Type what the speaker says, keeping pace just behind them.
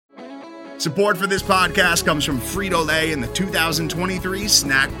Support for this podcast comes from Frito-Lay and the 2023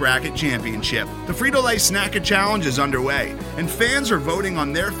 Snack Bracket Championship. The Frito-Lay Snack-It Challenge is underway, and fans are voting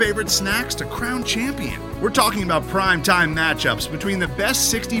on their favorite snacks to crown champion. We're talking about prime-time matchups between the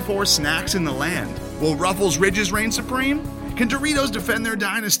best 64 snacks in the land. Will Ruffles Ridges reign supreme? Can Doritos defend their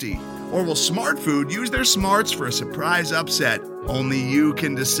dynasty? Or will Smart Food use their smarts for a surprise upset? Only you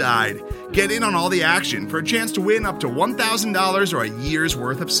can decide. Get in on all the action for a chance to win up to $1,000 or a year's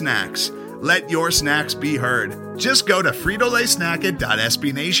worth of snacks. Let your snacks be heard. Just go to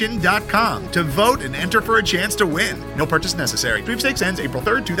fritolaysnacket.sbnation.com to vote and enter for a chance to win. No purchase necessary. Sweepstakes ends April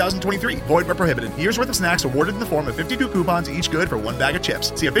 3rd, 2023. Void where prohibited. Year's worth of snacks awarded in the form of 52 coupons, each good for one bag of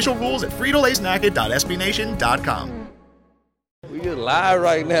chips. See official rules at fritolaysnacket.sbnation.com. We just live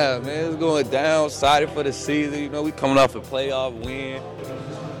right now, man. It's going down, excited for the season. You know, we coming off a playoff win.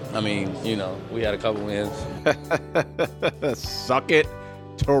 I mean, you know, we had a couple wins. Suck it,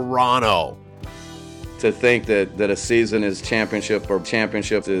 Toronto. To think that a season is championship or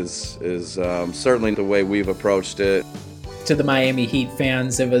championship is certainly the way we've approached it. To the Miami Heat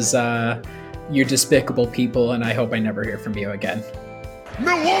fans, it was you're despicable people, and I hope I never hear from you again.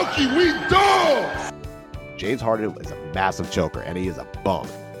 Milwaukee, we dogs! James Harden is a massive choker, and he is a bum.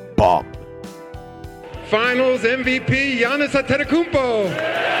 Bum. Finals MVP, Giannis Antetokounmpo.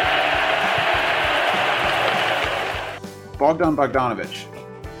 Bogdan Bogdanovic.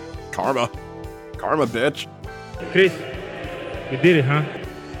 Karma, bitch. Chris, you did it, huh?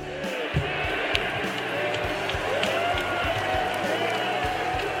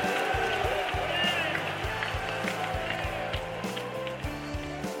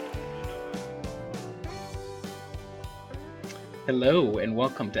 Hello, and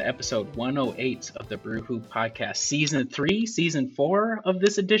welcome to episode 108 of the Brew Hoop Podcast, Season 3, Season 4 of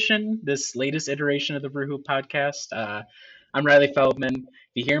this edition, this latest iteration of the Brew Hoop Podcast. I'm Riley Feldman.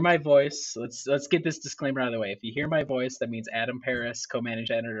 If you hear my voice, let's get this disclaimer out of the way. If you hear my voice, that means Adam Paris,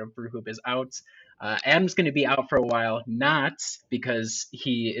 co-managing editor of Brew Hoop, is out. Adam's going to be out for a while, not because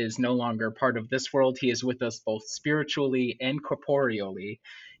he is no longer part of this world. He is with us both spiritually and corporeally.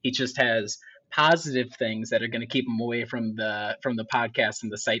 He just has positive things that are going to keep him away from the podcast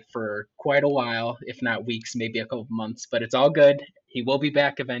and the site for quite a while, if not weeks, maybe a couple months, but it's all good. He will be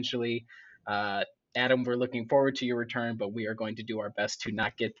back eventually. Adam, we're looking forward to your return, but we are going to do our best to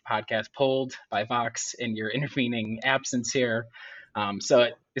not get the podcast pulled by Vox in your intervening absence here. So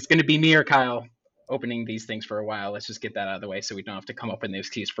it's going to be me or Kyle opening these things for a while. Let's just get that out of the way so we don't have to come up with an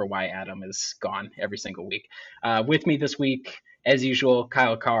excuse for why Adam is gone every single week. With me this week, as usual,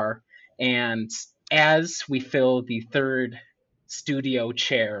 Kyle Carr. And as we fill the third studio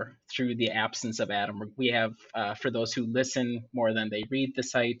chair through the absence of Adam, we have, for those who listen more than they read the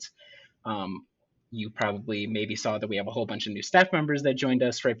site, you probably maybe saw that we have a whole bunch of new staff members that joined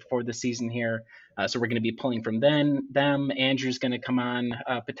us right before the season here. So we're going to be pulling from them. Andrew's going to come on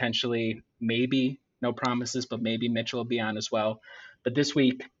potentially, maybe, no promises, but maybe Mitchell will be on as well. But this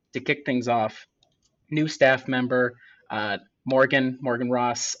week, to kick things off, new staff member, Morgan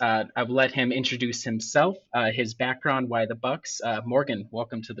Ross. I've let him introduce himself, his background, why the Bucks. Morgan,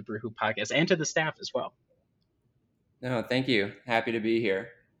 welcome to the Brew Hoop Podcast and to the staff as well. No, thank you. Happy to be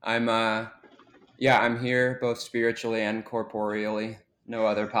here. I'm here both spiritually and corporeally. No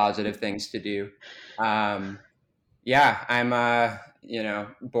other positive things to do. I'm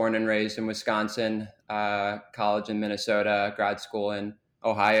born and raised in Wisconsin, college in Minnesota, grad school in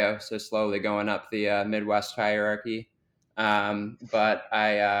Ohio. So slowly going up the Midwest hierarchy. But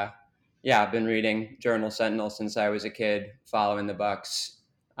I've been reading Journal Sentinel since I was a kid, following the Bucks.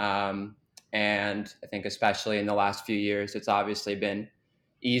 And I think especially in the last few years, it's obviously been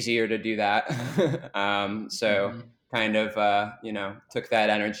easier to do that. Took that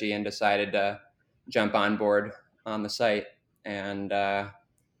energy and decided to jump on board on the site. And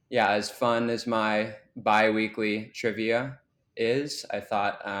as fun as my bi-weekly trivia is, I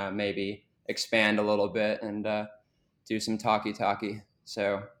thought maybe expand a little bit and do some talkie.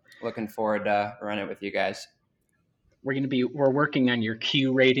 So looking forward to running it with you guys. We're working on your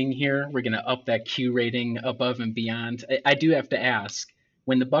Q rating here. We're going to up that Q rating above and beyond. I do have to ask,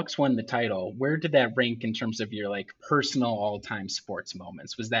 when the Bucks won the title, where did that rank in terms of your personal all-time sports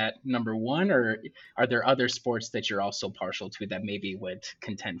moments? Was that number one, or are there other sports that you're also partial to that maybe would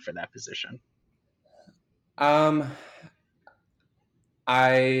contend for that position? I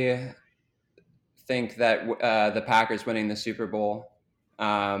think that the Packers winning the Super Bowl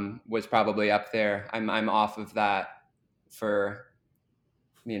was probably up there. I'm off of that for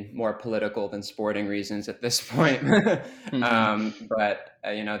more political than sporting reasons at this point. Mm-hmm.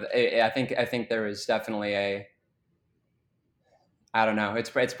 I think there was definitely I don't know.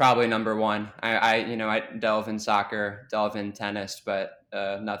 It's probably number one. I delve in soccer, delve in tennis, but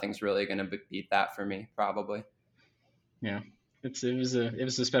nothing's really going to beat that for me, probably. Yeah, it was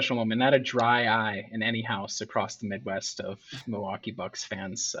a special moment. Not a dry eye in any house across the Midwest of Milwaukee Bucks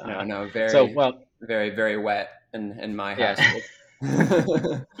fans. No, So very, well, very, very wet in my yeah.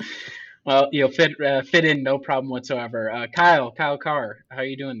 household. Well, you'll fit in no problem whatsoever. Kyle Carr, how are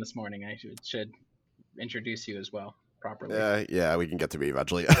you doing this morning? I should introduce you as well properly. Yeah, we can get to me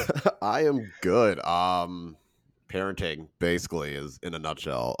eventually. I am good. Parenting basically is in a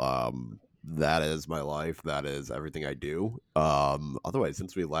nutshell. That is my life. That is everything I do. Otherwise,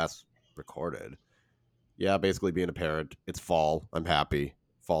 since we last recorded, yeah, basically being a parent. It's fall. I'm happy.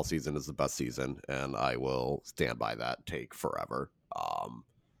 Fall season is the best season, and I will stand by that take forever.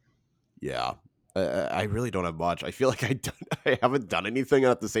 Yeah. I really don't have much. I feel like I haven't done anything,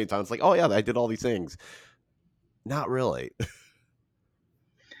 and at the same time, it's like, oh yeah, I did all these things. Not really.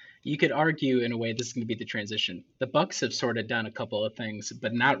 You could argue in a way this is going to be the transition. The Bucks have sort of done a couple of things,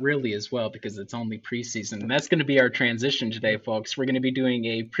 but not really as well because it's only preseason. And that's going to be our transition today, folks. We're going to be doing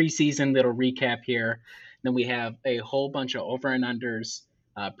a preseason little recap here. Then we have a whole bunch of over and unders,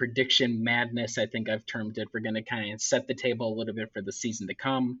 prediction madness, I think I've termed it. We're going to kind of set the table a little bit for the season to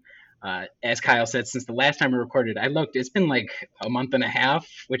come. As Kyle said, since the last time we recorded, I looked, it's been like a month and a half,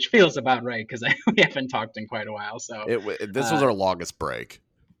 which feels about right because we haven't talked in quite a while. So This was our longest break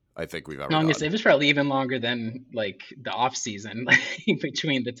I think we've ever longest. done. It was probably even longer than like the off season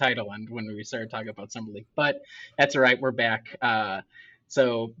between the title and when we started talking about summer league. But that's all right. We're back.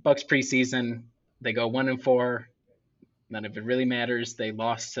 So Bucks preseason, they go 1-4. None of it really matters. They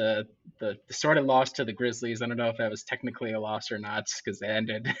lost to the sort of lost to the Grizzlies. I don't know if that was technically a loss or not because they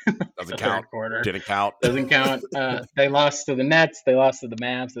ended Doesn't the count. third quarter. Didn't count. Doesn't count. They lost to the Nets. They lost to the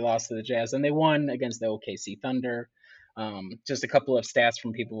Mavs. They lost to the Jazz, and they won against the OKC Thunder. Just a couple of stats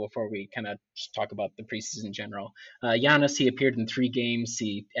from people before we kind of talk about the preseason in general. Giannis, he appeared in 3 games.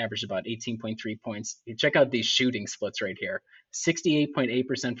 He averaged about 18.3 points. You check out these shooting splits right here.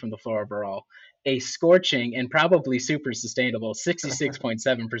 68.8% from the floor overall. A scorching and probably super sustainable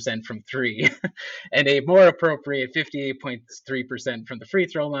 66.7% from 3. And a more appropriate 58.3% from the free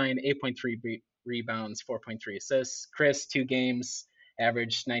throw line, 8.3 rebounds, 4.3 assists. Chris, 2 games,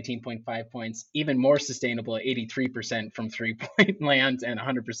 averaged 19.5 points, even more sustainable at 83% from 3-point land and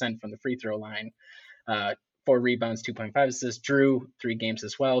 100% from the free throw line. 4 rebounds, 2.5 assists. Drew, 3 games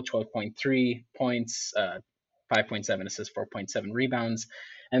as well, 12.3 points, 5.7 assists, 4.7 rebounds.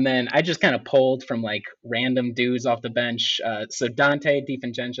 And then I just kind of pulled from like random dudes off the bench. So Dante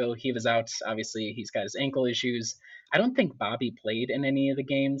DiVincenzo, he was out. Obviously, he's got his ankle issues. I don't think Bobby played in any of the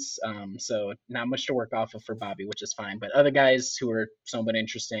games, so not much to work off of for Bobby, which is fine. But other guys who are somewhat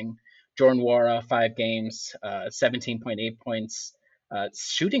interesting, Jordan Nwora, 5 games, 17.8 points,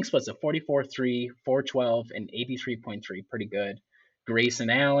 shooting splits of 44-3, 4-12, and 83.3, pretty good. Grayson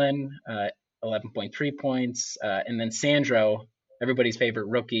Allen, 11.3 points, and then Sandro, everybody's favorite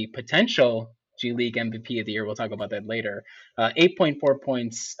rookie, potential G League MVP of the year. We'll talk about that later. 8.4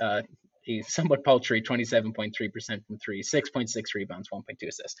 points, a somewhat paltry 27.3% from 3, 6.6 rebounds, 1.2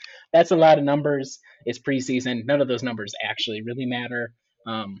 assists. That's a lot of numbers. It's preseason. None of those numbers actually really matter.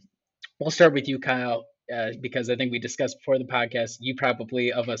 We'll start with you, Kyle, because I think we discussed before the podcast, you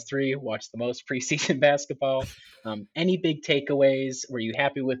probably, of us 3, watched the most preseason basketball. Any big takeaways? Were you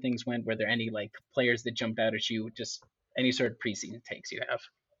happy with things went? Were there any like players that jumped out at you? Just any sort of preseason takes you have?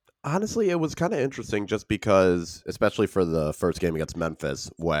 Honestly, it was kind of interesting just because, especially for the first game against Memphis,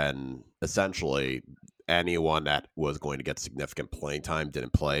 when essentially anyone that was going to get significant playing time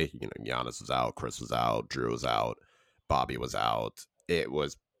didn't play. You know, Giannis was out, Chris was out, Drew was out, Bobby was out.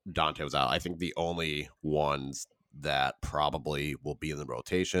 Dante was out. I think the only ones that probably will be in the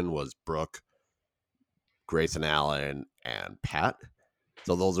rotation was Brooke, Grayson Allen, and Pat.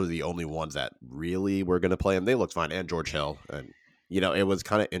 So those are the only ones that really were going to play, and they looked fine. And George Hill, and it was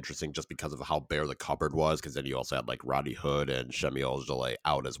kind of interesting just because of how bare the cupboard was. Because then you also had like Roddy Hood and Shemi Ojeleye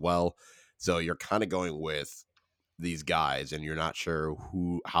out as well. So you're kind of going with these guys, and you're not sure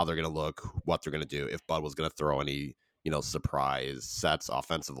how they're going to look, what they're going to do, if Bud was going to throw any surprise sets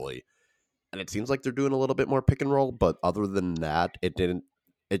offensively. And it seems like they're doing a little bit more pick and roll, but other than that, it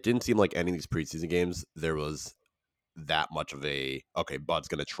didn't seem like any of these preseason games there was that much of okay, Bud's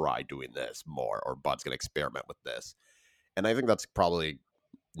going to try doing this more, or Bud's going to experiment with this. And I think that's probably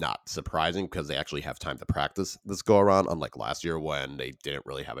not surprising because they actually have time to practice this go around, unlike last year when they didn't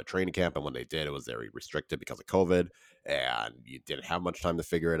really have a training camp. And when they did, it was very restricted because of COVID and you didn't have much time to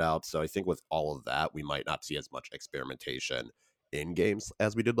figure it out. So I think with all of that, we might not see as much experimentation in games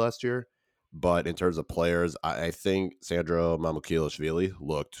as we did last year. But in terms of players, I think Sandro Mamukelashvili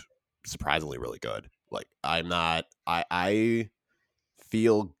looked surprisingly really good. Like I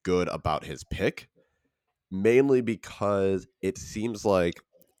feel good about his pick, mainly because it seems like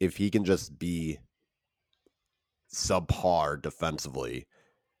if he can just be subpar defensively,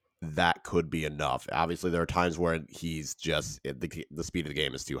 that could be enough. Obviously, there are times where he's just the speed of the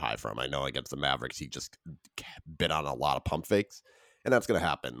game is too high for him. I know against the Mavericks, he just bit on a lot of pump fakes, and that's going to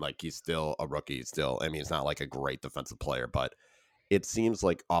happen. Like he's still a rookie. I mean, he's not like a great defensive player, but it seems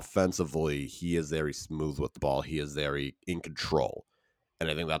like offensively, he is very smooth with the ball. He is very in control.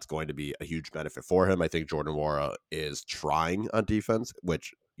 And I think that's going to be a huge benefit for him. I think Jordan Nwora is trying on defense,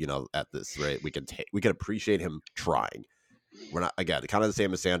 which, at this rate, we can appreciate him trying. We're not, again, kind of the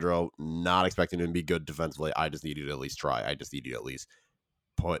same as Sandro, not expecting him to be good defensively. I just need you to at least try. I just need you to at least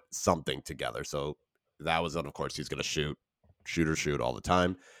put something together. So that was, of course, he's going to shoot all the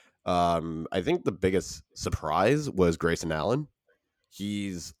time. I think the biggest surprise was Grayson Allen.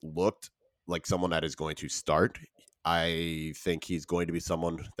 He's looked like someone that is going to start. I think he's going to be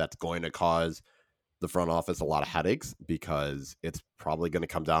someone that's going to cause the front office a lot of headaches because it's probably going to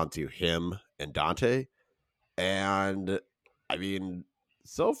come down to him and Dante. And I mean,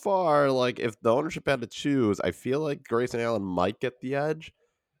 so far, like if the ownership had to choose, I feel like Grayson Allen might get the edge.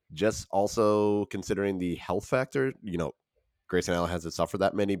 Just also considering the health factor, Grayson Allen hasn't suffered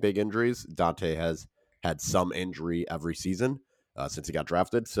that many big injuries. Dante has had some injury every season since he got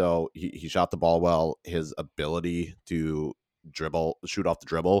drafted. So he shot the ball well. His ability to shoot off the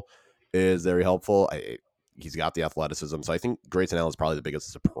dribble is very helpful. He's got the athleticism. So I think Grayson Allen is probably the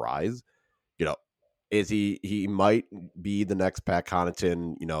biggest surprise. Is he might be the next Pat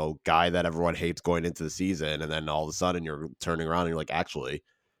Connaughton, guy that everyone hates going into the season. And then all of a sudden you're turning around and you're like, actually,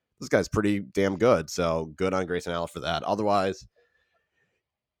 this guy's pretty damn good. So good on Grayson Allen for that. Otherwise,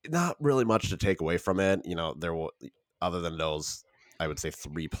 not really much to take away from it. There will, other than those, I would say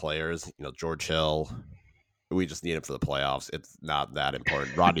 3 players, George Hill, we just need him for the playoffs. It's not that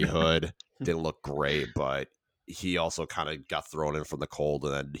important. Rodney Hood didn't look great, but he also kind of got thrown in from the cold,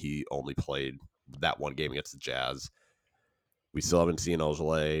 and then he only played that one game against the Jazz. We still haven't seen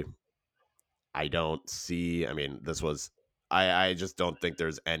Ojale. I just don't think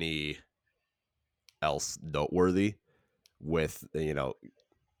there's any else noteworthy with,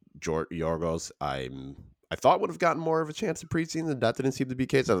 Yorgos. I thought would have gotten more of a chance in preseason. That didn't seem to be the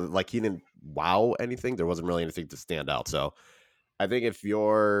case. Like he didn't wow anything. There wasn't really anything to stand out. So I think if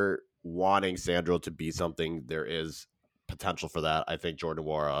you're wanting Sandro to be something, there is potential for that. I think Jordan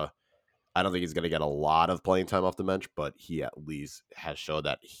Nwora, I don't think he's going to get a lot of playing time off the bench, but he at least has showed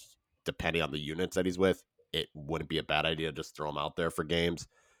that depending on the units that he's with, it wouldn't be a bad idea to just throw him out there for games.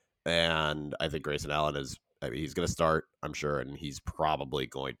 And I think Grayson Allen he's going to start, I'm sure, and he's probably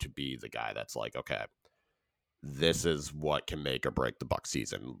going to be the guy that's like, okay, this is what can make or break the Bucks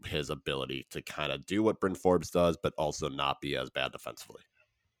season. His ability to kind of do what Bryn Forbes does, but also not be as bad defensively.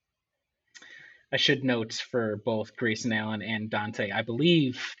 I should note for both Grayson Allen and Dante, I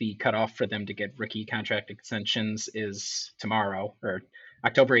believe the cutoff for them to get rookie contract extensions is tomorrow or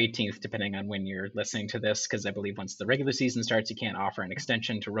October 18th, depending on when you're listening to this, because I believe once the regular season starts, you can't offer an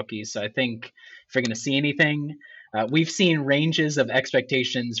extension to rookies. So I think if you're going to see anything, we've seen ranges of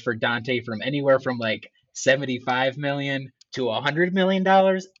expectations for Dante from anywhere from like $75 million to $100 million.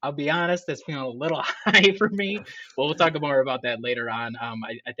 I'll be honest, that's feeling a little high for me. But we'll talk more about that later on.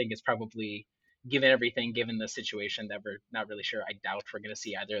 I think it's probably, given the situation that we're not really sure, I doubt we're going to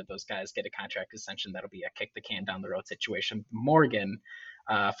see either of those guys get a contract extension. That'll be a kick the can down the road situation. Morgan,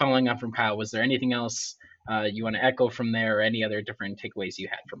 following up from Kyle, was there anything else you want to echo from there, or any other different takeaways you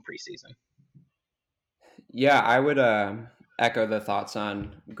had from preseason? Yeah, I would echo the thoughts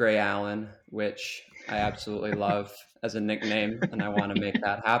on Gray Allen, which I absolutely love as a nickname, and I want to make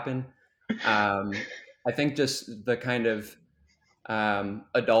that happen. I think just the kind of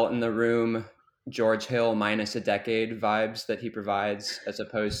adult in the room, George Hill minus a decade vibes that he provides, as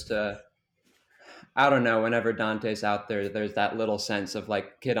opposed to, I don't know, whenever Dante's out there, there's that little sense of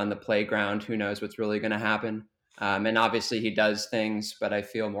like kid on the playground, who knows what's really going to happen. And obviously he does things, but I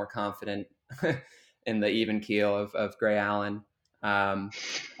feel more confident in the even keel of Gray Allen.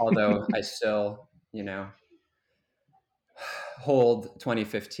 Although I still, hold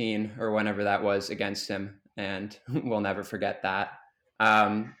 2015 or whenever that was against him, and we'll never forget that.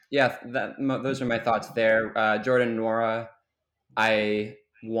 Those are my thoughts there. Jordan Nwora, I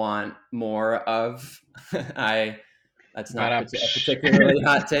want more of. That's not a particularly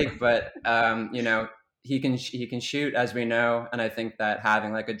hot take, but he can shoot, as we know, and I think that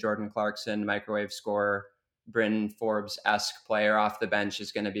having like a Jordan Clarkson microwave scorer, Bryn Forbes-esque player off the bench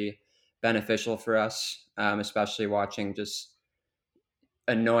is going to be beneficial for us, especially watching just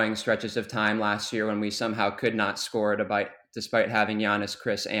annoying stretches of time last year when we somehow could not score despite having Giannis,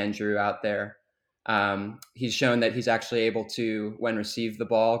 Chris, and Drew out there. He's shown that he's actually able to, when receive the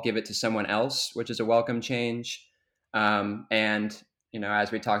ball, give it to someone else, which is a welcome change. And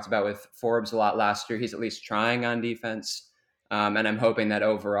as we talked about with Forbes a lot last year, he's at least trying on defense. And I'm hoping that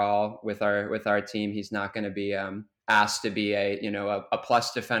overall with our team, he's not going to be asked to be a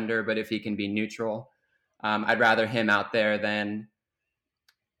plus defender, but if he can be neutral, I'd rather him out there than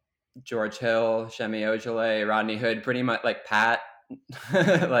George Hill, Shemi Ojale, Rodney Hood, pretty much like Pat.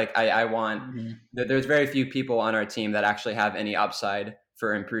 Like I want, there's very few people on our team that actually have any upside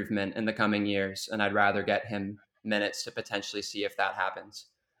for improvement in the coming years. And I'd rather get him minutes to potentially see if that happens.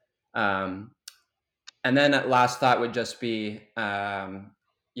 And then last thought would just be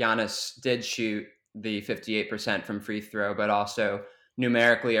Giannis did shoot the 58% from free throw, but also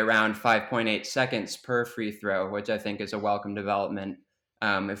numerically around 5.8 seconds per free throw, which I think is a welcome development.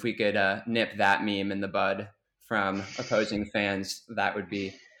 If we could nip that meme in the bud from opposing fans, that would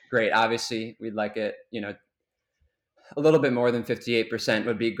be great. Obviously, we'd like it, a little bit more than 58%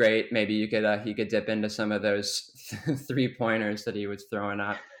 would be great. Maybe he could dip into some of those 3-pointers that he was throwing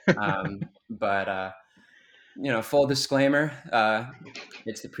up. But full disclaimer,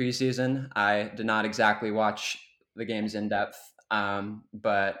 it's the preseason. I did not exactly watch the games in depth,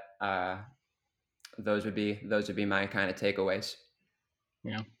 but those would be my kind of takeaways.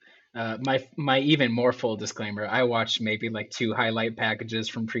 Yeah. My even more full disclaimer, I watched maybe like 2 highlight packages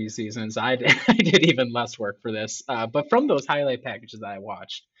from preseasons. I did even less work for this. But from those highlight packages that I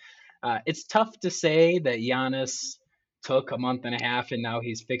watched, it's tough to say that Giannis took a month and a half and now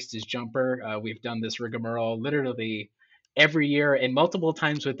he's fixed his jumper. We've done this rigmarole literally every year and multiple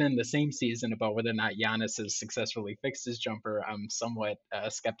times within the same season about whether or not Giannis has successfully fixed his jumper. I'm somewhat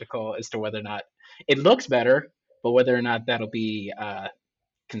skeptical as to whether or not it looks better, but whether or not that'll be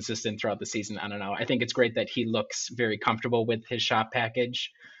consistent throughout the season, I don't know. I think it's great that he looks very comfortable with his shot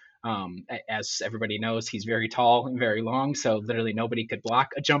package. As everybody knows, he's very tall and very long, so literally nobody could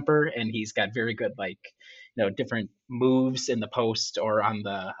block a jumper, and he's got very good different moves in the post or on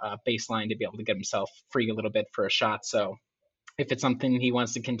the baseline to be able to get himself free a little bit for a shot. So if it's something he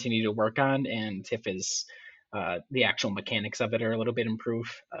wants to continue to work on, and if his the actual mechanics of it are a little bit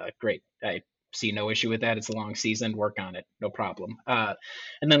improved, great. I see no issue with that. It's a long season. Work on it. No problem. And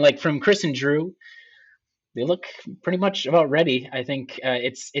then from Chris and Drew, they look pretty much about ready. I think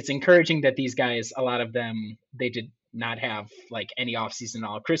it's encouraging that these guys, a lot of them, they did not have any offseason at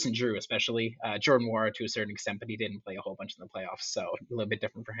all. Chris and Drew, especially. Jordan Nwora to a certain extent, but he didn't play a whole bunch in the playoffs, so a little bit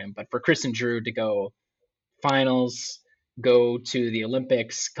different for him. But for Chris and Drew to go finals, go to the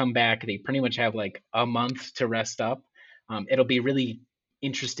Olympics, come back, they pretty much have a month to rest up. It'll be really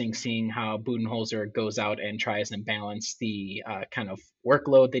interesting seeing how Budenholzer goes out and tries and balance the kind of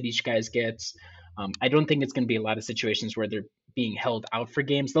workload that each guys gets. I don't think it's going to be a lot of situations where they're being held out for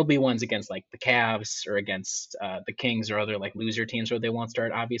games. There'll be ones against the Cavs or against the Kings or other loser teams where they won't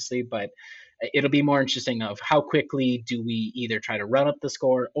start, obviously, but it'll be more interesting of how quickly do we either try to run up the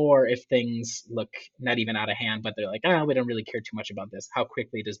score, or if things look not even out of hand, but they're we don't really care too much about this, how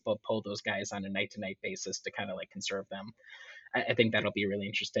quickly does Bud pull those guys on a night-to-night basis to kind of conserve them. I think that'll be really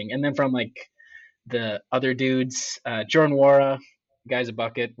interesting. And then from the other dudes, Jordan Nwora, guy's a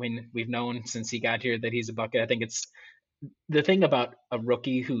bucket. We've known since he got here that he's a bucket. I think it's the thing about a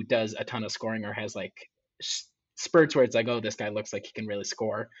rookie who does a ton of scoring or has spurts where it's oh, this guy looks like he can really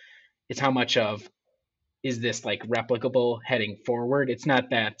score. It's how much of is this replicable heading forward? It's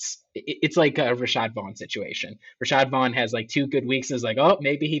not that. It's like a Rashad Vaughn situation. Rashad Vaughn has 2 good weeks. Is oh,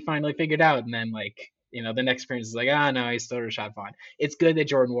 maybe he finally figured out, and then the next appearance is no, he's still Rashad Vaughn. It's good that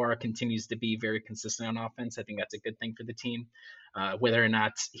Jordan Nwora continues to be very consistent on offense. I think that's a good thing for the team. Whether or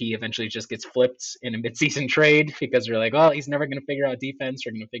not he eventually just gets flipped in a midseason trade because we're well, he's never going to figure out defense.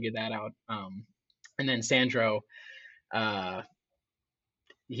 We're going to figure that out. And then Sandro,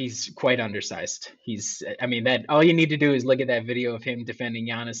 he's quite undersized. That all you need to do is look at that video of him defending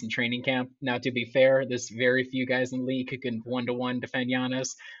Giannis in training camp. Now, to be fair, there's very few guys in the league who can 1-to-1 defend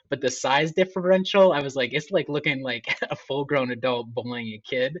Giannis, but the size differential, I was it's looking like a full-grown adult bullying a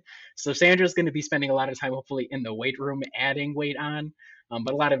kid. So Sandro's going to be spending a lot of time, hopefully, in the weight room, adding weight on.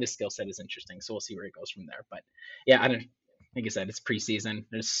 But a lot of his skill set is interesting, so we'll see where it goes from there. But yeah, like I said, it's preseason.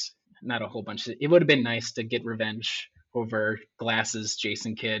 There's not a whole bunch. It would have been nice to get revenge over glasses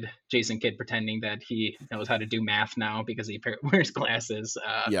Jason Kidd pretending that he knows how to do math now because he wears glasses.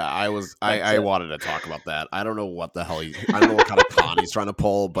 I wanted to talk about that. I don't know what the hell I don't know what kind of con he's trying to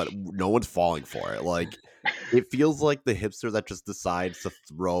pull, but no one's falling for it. It feels like the hipster that just decides to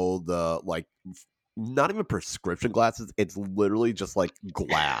throw the not even prescription glasses. It's literally just like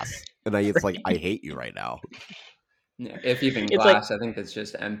glass, and it's like I hate you right now. Yeah, if even It's like glass, I think it's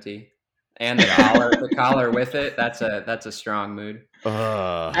just empty. And the collar with it, that's a strong mood.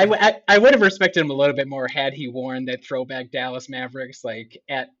 I would have respected him a little bit more had he worn that throwback Dallas Mavericks like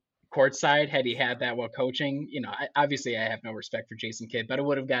at courtside. Had he had that while coaching, obviously I have no respect for Jason Kidd, but I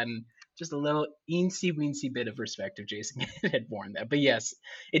would have gotten just a little eensy weensy bit of respect if Jason Kidd had worn that. But yes,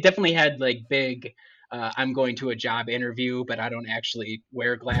 it definitely had like big. I'm going to a job interview, but I don't actually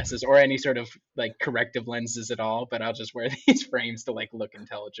wear glasses or any sort of like corrective lenses at all. But I'll just wear these frames to like look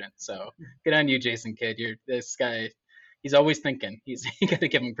intelligent. So good on you, Jason Kidd. This guy. He's always thinking. You got to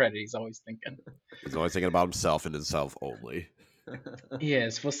give him credit. He's always thinking. He's always thinking about himself and himself only.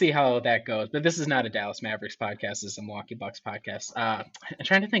 Yes, we'll see how that goes. But this is not a Dallas Mavericks podcast. This is a Milwaukee Bucks podcast. I'm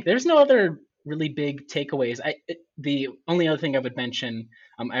trying to think. There's no other really big takeaways. The only other thing I would mention,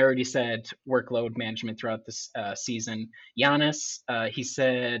 I already said workload management throughout this season. Giannis, he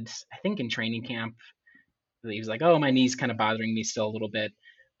said, I think in training camp, he was like, "Oh, my knee's kind of bothering me still a little bit."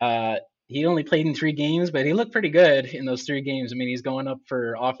 He only played in 3 games, but he looked pretty good in those 3 games. I mean, he's going up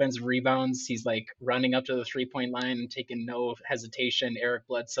for offensive rebounds. He's like running up to the 3-point line and taking no hesitation. Eric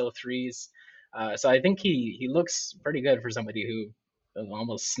Bledsoe threes. So I think he looks pretty good for somebody who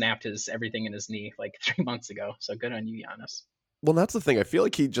almost snapped everything in his knee like 3 months ago. So good on you, Giannis. Well, that's the thing. I feel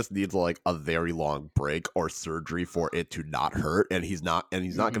like he just needs like a very long break or surgery for it to not hurt, and he's not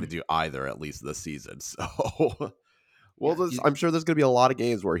going to do either, at least this season. So. Well, I'm sure there's going to be a lot of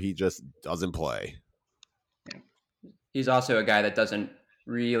games where he just doesn't play. He's also a guy that doesn't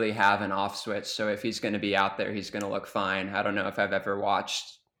really have an off switch. So if he's going to be out there, he's going to look fine. I don't know if I've ever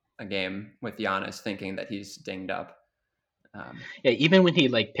watched a game with Giannis thinking that he's dinged up. Yeah, even when he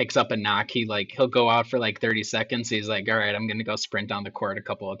like picks up a knock, he'll go out for like 30 seconds. He's like, all right, I'm gonna go sprint down the court a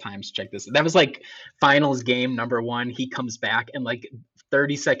couple of times. Check this. That was like finals game number 1. He comes back and like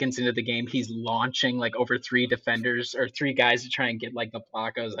 30 seconds into the game, he's launching like over 3 defenders or 3 guys to try and get like the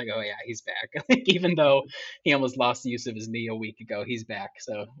block. I was like, oh yeah, he's back. Even though he almost lost the use of his knee a week ago, he's back.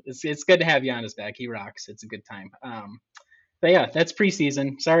 So it's good to have Giannis back. He rocks. It's a good time. But yeah, that's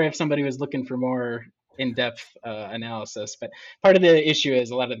preseason. Sorry if somebody was looking for more in-depth analysis, but part of the issue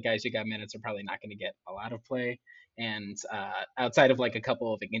is a lot of the guys who got minutes are probably not going to get a lot of play, and outside of like a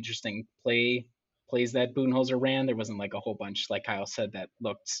couple of like, interesting plays that Budenholzer ran, there wasn't like a whole bunch, like Kyle said, that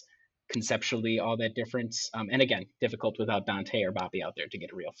looked conceptually all that different, and again, difficult without Dante or Bobby out there to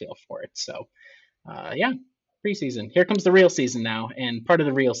get a real feel for it. So yeah, preseason. Here comes the real season now, and part of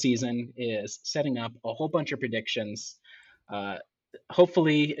the real season is setting up a whole bunch of predictions.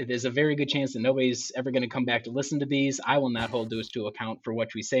 Hopefully, there's a very good chance that nobody's ever going to come back to listen to these. I will not hold those to account for what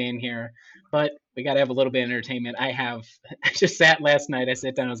we say in here, but we got to have a little bit of entertainment. I just sat last night. I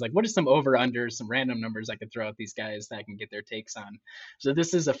sat down. I was like, what are some over-unders, some random numbers I could throw at these guys that I can get their takes on? So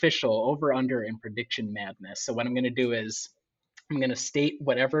this is official over-under and prediction madness. So what I'm going to do is I'm going to state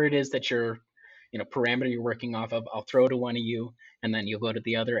whatever it is that your parameter you're working off of. I'll throw to one of you, and then you'll go to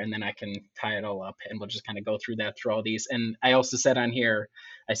the other, and then I can tie it all up, and we'll just kind of go through all these. And I also said on here,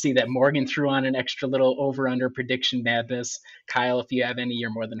 I see that Morgan threw on an extra little over-under prediction madness. Kyle, if you have any,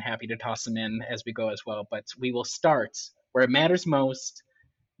 you're more than happy to toss them in as we go as well. But we will start where it matters most.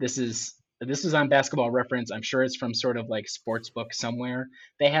 This is on Basketball Reference. I'm sure it's from sort of like sports book somewhere.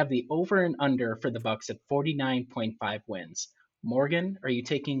 They have the over and under for the Bucks at 49.5 wins. Morgan, are you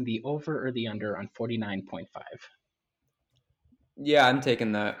taking the over or the under on 49.5? Yeah, I'm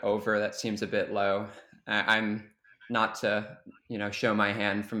taking the over. That seems a bit low. I'm not to, show my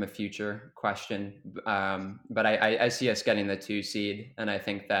hand from a future question, but I see us getting the 2 seed, and I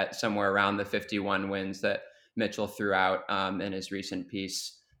think that somewhere around the 51 wins that Mitchell threw out in his recent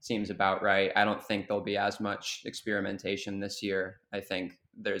piece seems about right. I don't think there'll be as much experimentation this year. I think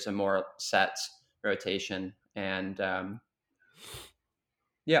there's a more set rotation, and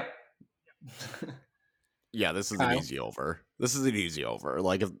yeah. Yeah, this is an easy over.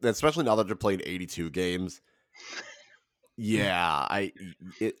 Like, especially now that they're playing 82 games. Yeah,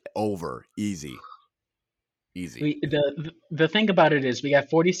 over easy. The thing about it is we got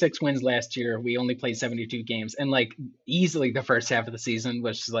 46 wins last year. We only played 72 games, and like easily the first half of the season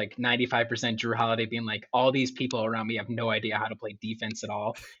was like 95% Jrue Holiday being like, all these people around me have no idea how to play defense at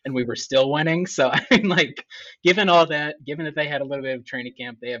all, and we were still winning. So I mean, like, given all that, given that they had a little bit of training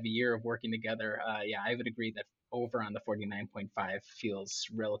camp, they have a year of working together. Yeah, I would agree that over on the 49.5 feels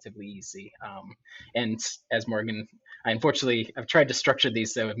relatively easy. And as Morgan, I've tried to structure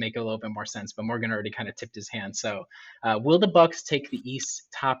these so it would make a little bit more sense, but Morgan already kind of tipped his hand. So will the Bucks take the East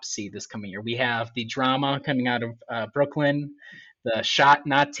top seed this coming year? We have the drama coming out of Brooklyn, the shot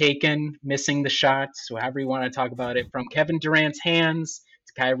not taken, missing the shot, so however you want to talk about it, from Kevin Durant's hands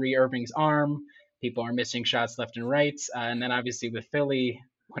to Kyrie Irving's arm. People are missing shots left and right. And then obviously with Philly,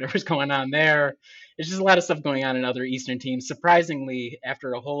 whatever's going on there, there's just a lot of stuff going on in other Eastern teams. Surprisingly,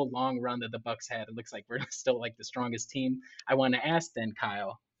 after a whole long run that the Bucks had, it looks like we're still like the strongest team. I want to ask then,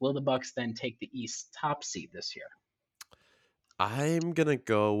 Kyle, will the Bucks then take the East top seed this year? I'm going to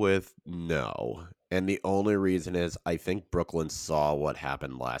go with no. And the only reason is I think Brooklyn saw what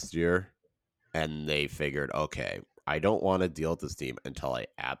happened last year and they figured, okay, I don't want to deal with this team until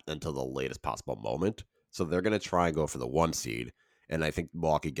the latest possible moment. So they're going to try and go for the 1 seed. And I think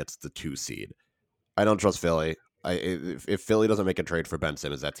Milwaukee gets the 2 seed. I don't trust Philly. If Philly doesn't make a trade for Ben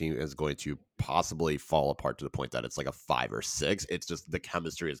Simmons, that team is going to possibly fall apart to the point that it's like a 5 or 6. It's just the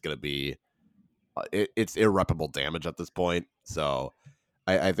chemistry is going to be it's irreparable damage at this point. So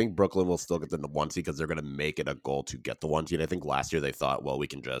I think Brooklyn will still get the 1 seed because they're going to make it a goal to get the 1 seed. I think last year they thought, well, we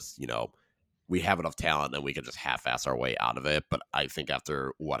can just, we have enough talent and we can just half-ass our way out of it. But I think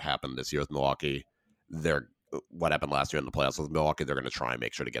after what happened this year with Milwaukee, what happened last year in the playoffs with Milwaukee, they're going to try and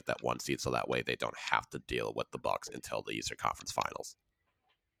make sure to get that 1 seed so that way they don't have to deal with the Bucks until the Eastern Conference Finals.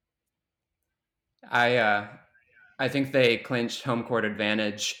 I think they clinched home court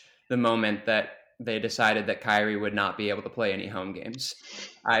advantage the moment that they decided that Kyrie would not be able to play any home games.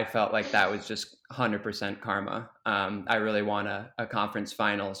 I felt like that was just 100% karma. I really want a conference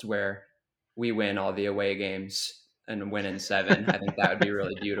finals where we win all the away games and win in 7. I think that would be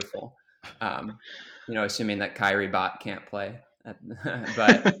really beautiful. Assuming that Kyrie bot can't play.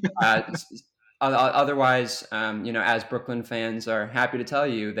 But otherwise, as Brooklyn fans are happy to tell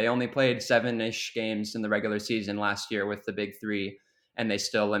you, they only played 7-ish games in the regular season last year with the big 3, and they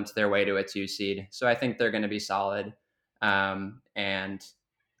still limped their way to a 2 seed. So I think they're going to be solid. And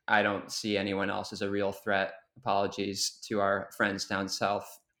I don't see anyone else as a real threat. Apologies to our friends down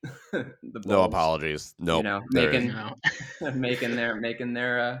south. The Bulls. No apologies. Nope. Making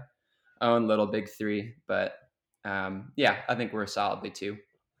their own little big 3. But I think we're solidly 2.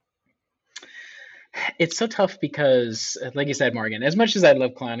 It's so tough because, like you said, Morgan, as much as I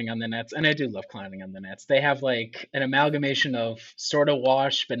love clowning on the Nets, and I do love clowning on the Nets, they have like an amalgamation of sort of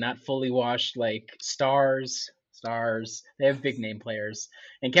washed but not fully washed, like stars. They have big name players.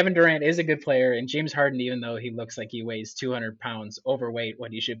 And Kevin Durant is a good player. And James Harden, even though he looks like he weighs 200 pounds overweight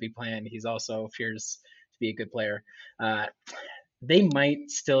when he should be playing, he's also appears to be a good player. They might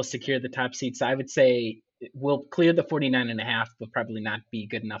still secure the top seed. So I would say we'll clear the 49.5, but probably not be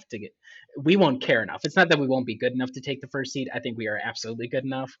good enough to get. We won't care enough. It's not that we won't be good enough to take the first seed. I think we are absolutely good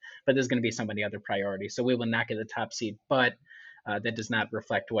enough, but there's going to be so many other priorities. So we will not get the top seed, but that does not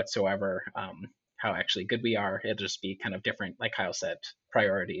reflect whatsoever how actually good we are. It'll just be kind of different, like Kyle said,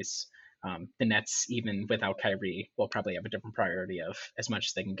 priorities. The Nets, even without Kyrie, will probably have a different priority of as much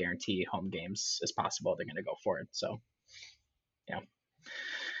as they can guarantee home games as possible. They're going to go for it. So, yeah.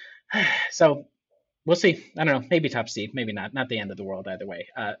 So we'll see. I don't know. Maybe top seed, maybe not. Not the end of the world either way.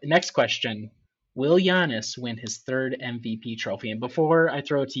 Next question. Will Giannis win his 3rd MVP trophy? And before I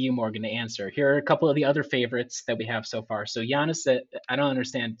throw it to you, Morgan, to answer, here are a couple of the other favorites that we have so far. So Giannis, I don't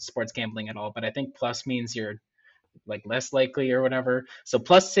understand sports gambling at all, but I think plus means you're like less likely or whatever. So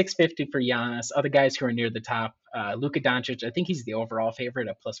plus 650 for Giannis. Other guys who are near the top, Luka Doncic, I think he's the overall favorite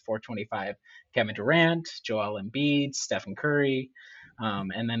at plus 425. Kevin Durant, Joel Embiid, Stephen Curry.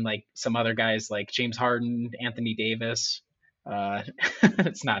 And then like some other guys like James Harden, Anthony Davis.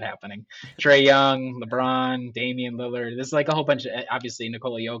 It's not happening. Trae Young, LeBron, Damian Lillard. There's like a whole bunch of, obviously,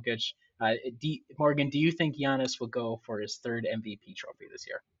 Nikola Jokic. Morgan, do you think Giannis will go for his 3rd MVP trophy this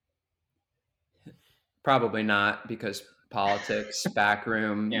year? Probably not, because politics,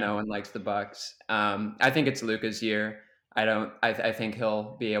 backroom, no one likes the Bucks. I think it's Luka's year. I think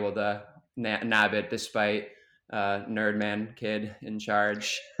he'll be able to nab it despite Nerdman kid in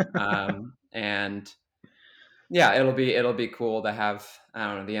charge. And yeah, it'll be cool to have. I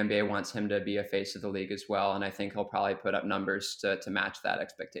don't know. The NBA wants him to be a face of the league as well, and I think he'll probably put up numbers to match that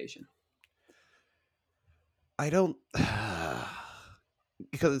expectation. I don't,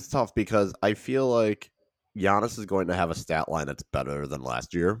 because it's tough, because I feel like Giannis is going to have a stat line that's better than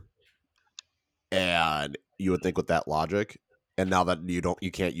last year, and you would think with that logic, and now that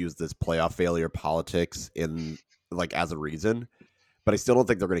you can't use this playoff failure politics in like as a reason. But I still don't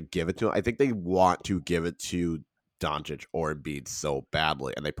think they're going to give it to him. I think they want to give it to Doncic or Embiid so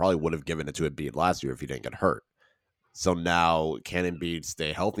badly, and they probably would have given it to Embiid last year if he didn't get hurt. So now can Embiid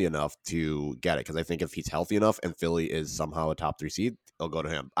stay healthy enough to get it? Because I think if he's healthy enough and Philly is somehow a top 3 seed, it'll go to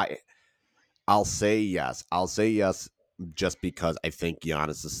him. I'll say yes. I'll say yes just because I think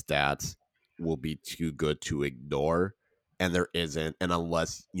Giannis's stats will be too good to ignore, and there isn't. And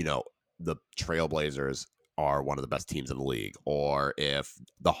unless, the Trailblazers are one of the best teams in the league, or if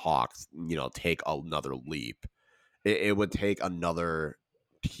the Hawks, take another leap, it would take another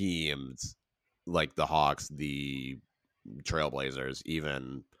teams like the Hawks, the Trailblazers,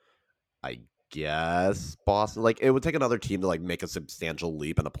 even I guess Boston. Like, it would take another team to like make a substantial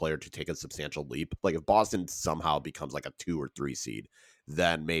leap and a player to take a substantial leap. Like, if Boston somehow becomes like a 2 or 3 seed,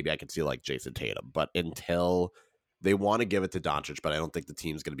 then maybe I could see like Jason Tatum. But until they want to give it to Doncic, but I don't think the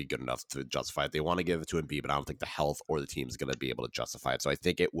team's going to be good enough to justify it. They want to give it to Embiid, but I don't think the health or the team's going to be able to justify it. So I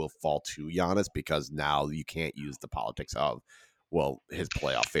think it will fall to Giannis because now you can't use the politics of, well, his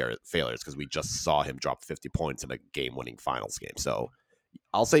playoff failures, because we just saw him drop 50 points in a game-winning finals game. So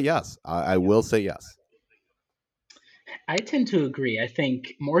I'll say yes. I will say yes. I tend to agree. I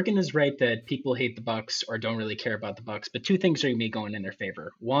think Morgan is right that people hate the Bucks or don't really care about the Bucks, but two things are going to be going in their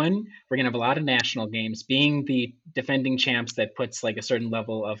favor. One, we're going to have a lot of national games. Being the defending champs, that puts like a certain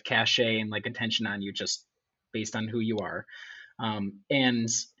level of cachet and like attention on you just based on who you are. And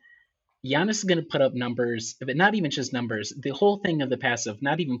Giannis is going to put up numbers, but not even just numbers. The whole thing of the passive,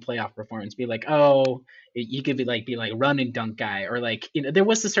 not even playoff performance, be like, oh, you could be like run and dunk guy, or like, there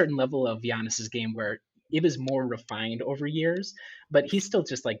was a certain level of Giannis's game where it was more refined over years, but he's still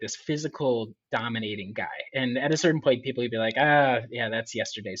just like this physical dominating guy. And at a certain point, people would be like, yeah, that's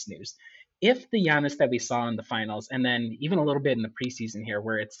yesterday's news. If the Giannis that we saw in the finals, and then even a little bit in the preseason here,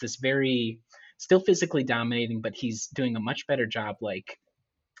 where it's this very still physically dominating, but he's doing a much better job, like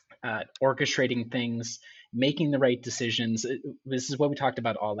orchestrating things, making the right decisions. This is what we talked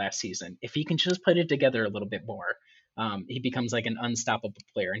about all last season. If he can just put it together a little bit more, he becomes like an unstoppable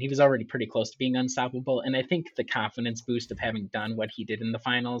player. And he was already pretty close to being unstoppable. And I think the confidence boost of having done what he did in the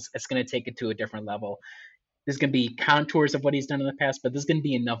finals, it's going to take it to a different level. There's going to be contours of what he's done in the past, but there's going to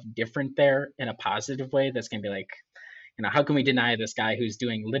be enough different there in a positive way that's going to be like, how can we deny this guy who's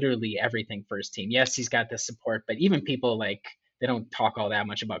doing literally everything for his team? Yes, he's got the support, but even people like, they don't talk all that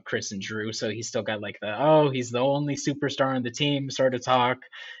much about Chris and Drew, so he's still got like he's the only superstar on the team sort of talk.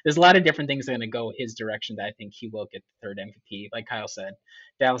 There's a lot of different things that are going to go his direction that I think he will get the third MVP. Like Kyle said,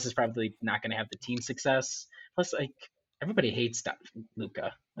 Dallas is probably not going to have the team success. Plus, like, everybody hates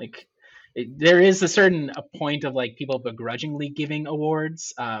Luka. Like, there is a point of like people begrudgingly giving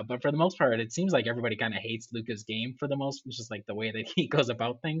awards, but for the most part, it seems like everybody kind of hates Luka's game for the most, which is like the way that he goes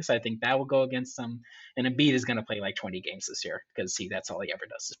about things. So I think that will go against him. And Embiid is going to play like 20 games this year because that's all he ever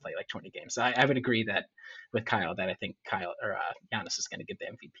does is play like 20 games. So I would agree that with Kyle that I think Giannis is going to get the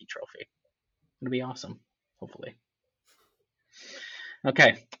MVP trophy. It'll be awesome, hopefully.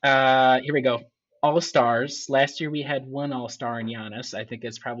 Okay, here we go. All-Stars. Last year we had one All-Star in Giannis. I think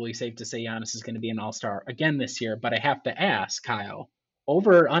it's probably safe to say Giannis is going to be an All-Star again this year, but I have to ask, Kyle,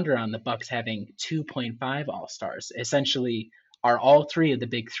 over or under on the Bucks having 2.5 All-Stars? Essentially, are all three of the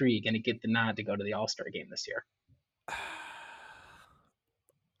big three going to get the nod to go to the All-Star game this year?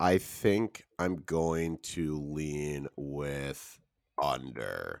 I think I'm going to lean with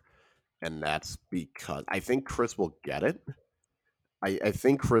under, and that's because I think Chris will get it. I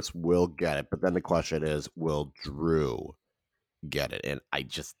think Chris will get it, but then the question is, will Drew get it? And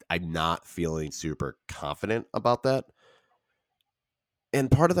I'm not feeling super confident about that. And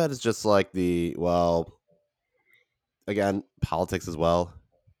part of that is just like again, politics as well.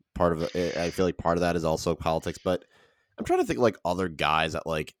 Part of it, I feel like part of that is also politics, but I'm trying to think like other guys that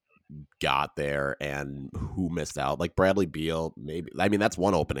like got there and who missed out. Like Bradley Beal, maybe. I mean, that's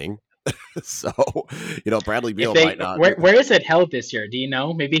one opening. So, Bradley Beal might not. Where is it held this year? Do you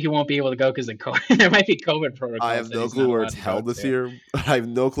know? Maybe he won't be able to go because of COVID. There might be COVID protocols. I have no clue where it's held this year. I have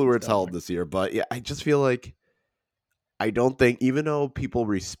no clue where it's held this year. But yeah, I just feel like I don't think, even though people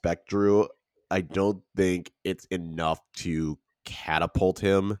respect Drew, I don't think it's enough to catapult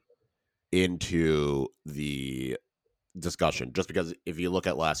him into the discussion. Just because if you look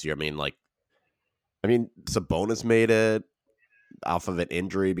at last year, I mean, Sabonis made it off of an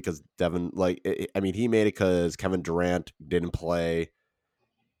injury because Devin, he made it because Kevin Durant didn't play.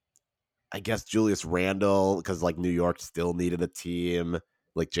 I guess Julius Randle, because like New York still needed a team.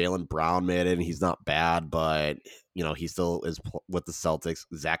 Like Jaylen Brown made it, and he's not bad, but he still is with the Celtics.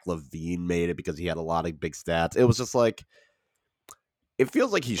 Zach LaVine made it because he had a lot of big stats. It was just like, it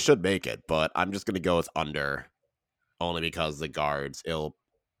feels like he should make it, but I'm just gonna go with under, only because the guards. It'll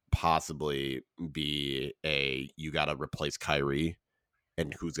possibly be you got to replace Kyrie.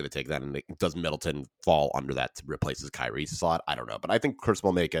 and who's going to take that? And does Middleton fall under that to replace his Kyrie slot? I don't know, but I think Chris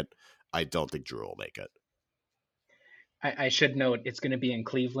will make it. I don't think Drew will make it. I should note it's going to be in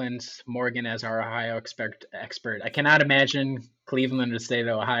Cleveland. Morgan as our Ohio expert. I cannot imagine Cleveland, the state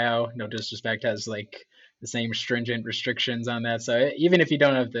of Ohio, no disrespect, has like the same stringent restrictions on that. So even if you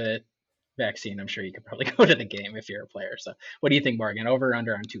don't have the vaccine, I'm sure you could probably go to the game if you're a player. So what do you think, Morgan? Over or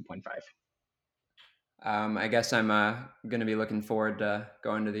under on 2.5? I guess I'm going to be looking forward to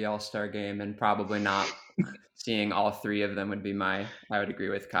going to the All-Star game, and probably not seeing all three of them would be I would agree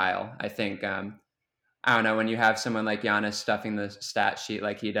with Kyle. I think, I don't know, when you have someone like Giannis stuffing the stat sheet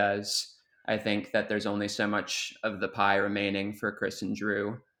like he does, I think that there's only so much of the pie remaining for Chris and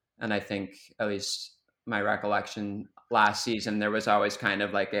Drew. And I think, at least my recollection last season, there was always kind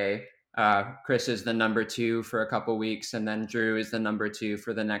of like Chris is the number 2 for a couple weeks, and then Drew is the number 2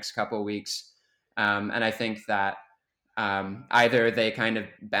 for the next couple weeks. And I think that either they kind of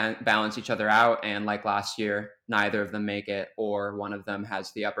balance each other out, and like last year, neither of them make it, or one of them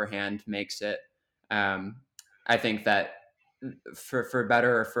has the upper hand, makes it. I think that for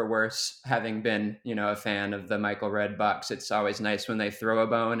better or for worse, having been, a fan of the Michael Red Bucks, it's always nice when they throw a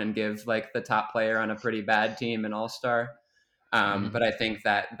bone and give like the top player on a pretty bad team an all-star. But I think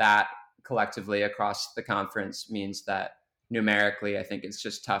that collectively across the conference means that numerically, I think it's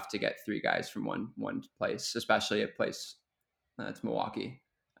just tough to get 3 guys from one place, especially a place that's Milwaukee.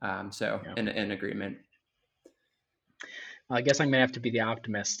 In agreement. I guess I'm gonna have to be the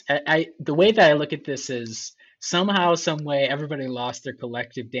optimist. The way that I look at this is somehow, some way, everybody lost their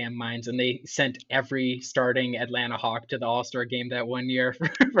collective damn minds, and they sent every starting Atlanta Hawk to the All-Star game that one year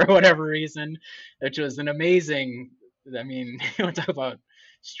for whatever reason, which was an amazing. I mean, you want to talk about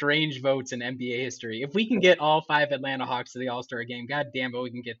strange votes in NBA history. If we can get all 5 Atlanta Hawks to the All-Star game, god damn it,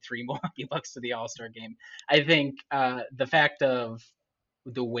 we can get 3 Milwaukee Bucks to the All-Star game. I think the fact of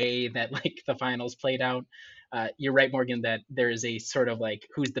the way that like the finals played out, you're right, Morgan, that there is a sort of like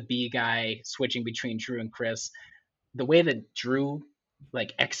who's the B guy switching between Drew and Chris. The way that Drew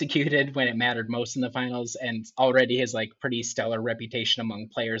like executed when it mattered most in the finals, and already his like pretty stellar reputation among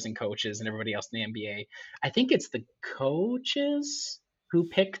players and coaches and everybody else in the NBA. I think it's the coaches who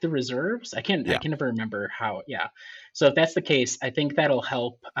pick the reserves. I can never remember how. Yeah. So if that's the case, I think that'll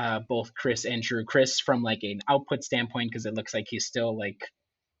help both Chris and Drew. Chris from like an output standpoint, because it looks like he's still like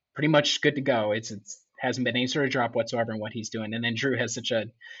pretty much good to go. It's hasn't been any sort of drop whatsoever in what he's doing. And then Drew has such a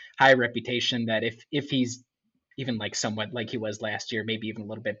high reputation that if he's even like somewhat like he was last year, maybe even a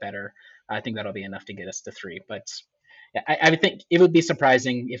little bit better, I think that'll be enough to get us to 3. But I would think it would be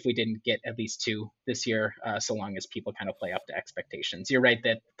surprising if we didn't get at least 2 this year, so long as people kind of play up to expectations. You're right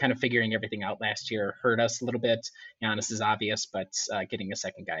that kind of figuring everything out last year hurt us a little bit. Giannis is obvious, but getting a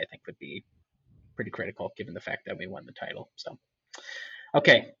second guy I think would be pretty critical given the fact that we won the title. So,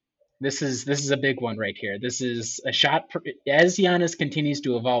 okay. This is a big one right here. This is a shot as Giannis continues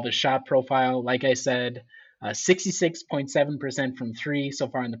to evolve his shot profile. Like I said, 66.7% from 3 so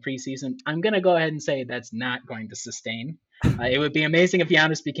far in the preseason. I'm going to go ahead and say that's not going to sustain. It would be amazing if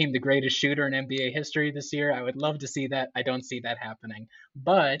Giannis became the greatest shooter in NBA history this year. I would love to see that. I don't see that happening.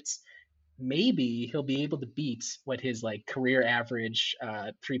 But maybe he'll be able to beat what his like career average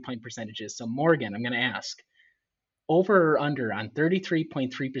 3-point percentage is. So Morgan, I'm going to ask, over or under on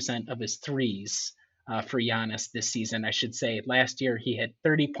 33.3% of his threes for Giannis this season. I should say last year he hit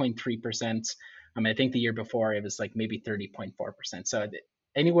 30.3%. I think the year before it was like maybe 30.4%. So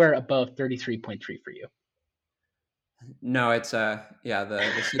anywhere above 33.3 for you. No, it's the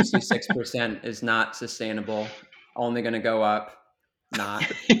 66% is not sustainable. Only going to go up. Not.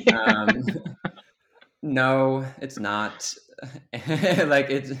 No, it's not. Like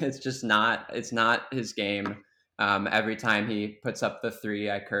it's just not. It's not his game. Every time he puts up the 3,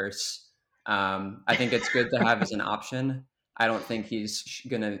 I curse. I think it's good to have as an option. I don't think he's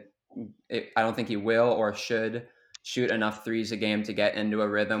I don't think he will or should shoot enough 3s a game to get into a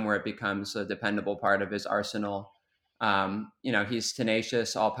rhythm where it becomes a dependable part of his arsenal. He's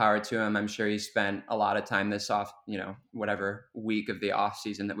tenacious, all power to him. I'm sure he spent a lot of time this whatever week of the off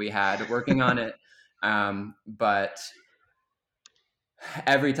season that we had working on it. But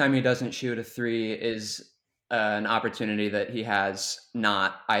every time he doesn't shoot a 3 is an opportunity that he has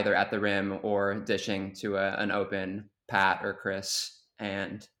not either at the rim or dishing to an open Pat or Chris.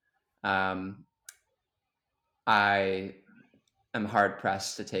 And I am hard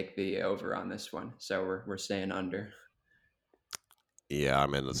pressed to take the over on this one. So we're staying under. Yeah,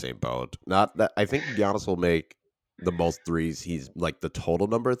 I'm in the same boat. Not that I think Giannis will make the most 3s. He's like the total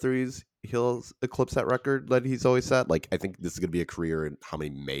number of 3s. He'll eclipse that record that he's always set. Like, I think this is going to be a career in how many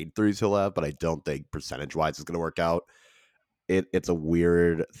made 3s he'll have, but I don't think percentage-wise it's going to work out. it's a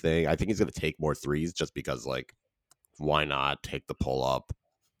weird thing. I think he's going to take more threes just because, like, why not take the pull up?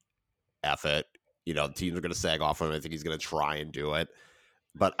 F it. Teams are going to sag off him. I think he's going to try and do it.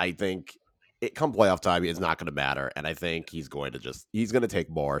 But I think it come playoff time, it's not going to matter. And I think he's going to take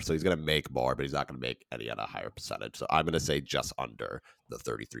more. So he's going to make more, but he's not going to make any at a higher percentage. So I'm going to say just under the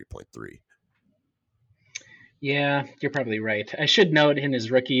 33.3. Yeah, you're probably right. I should note in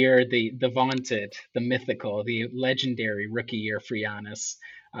his rookie year, the vaunted, the mythical, the legendary rookie year for Giannis.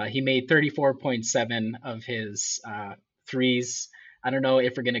 He made 34.7 of his threes. I don't know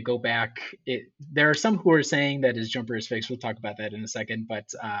if we're going to go back. There are some who are saying that his jumper is fixed. We'll talk about that in a second. But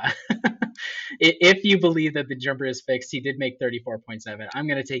if you believe that the jumper is fixed, he did make 34.7. I'm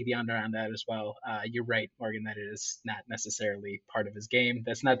going to take the under on that as well. You're right, Morgan, that it is not necessarily part of his game.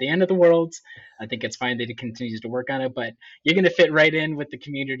 That's not the end of the world. I think it's fine that he continues to work on it, but you're going to fit right in with the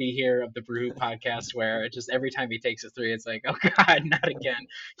community here of the Brew podcast, where just every time he takes a three, it's like, oh God, not again.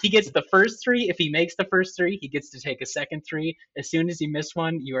 He gets the first three. If he makes the first three, he gets to take a second three. As soon as you miss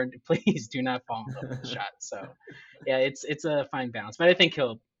one, please do not fall in love with the shot. So yeah, it's a fine balance, but I think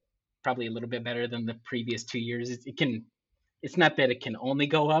he'll probably a little bit better than the previous 2 years. It's not that it can only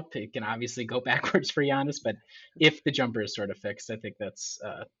go up. It can obviously go backwards for Giannis, but if the jumper is sort of fixed, I think that's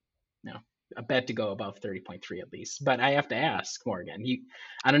a bet to go above 30.3 at least. But I have to ask, Morgan,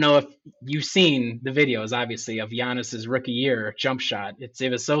 I don't know if you've seen the videos, obviously, of Giannis's rookie year jump shot.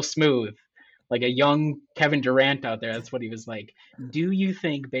 It was so smooth, like a young Kevin Durant out there. That's what he was like. Do you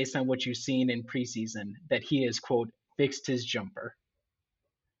think, based on what you've seen in preseason, that he has, quote, fixed his jumper?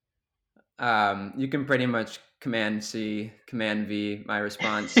 You can pretty much Command C, Command V my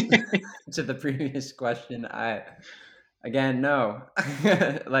response to the previous question. No.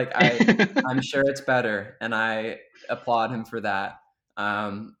 I'm sure it's better, and I applaud him for that.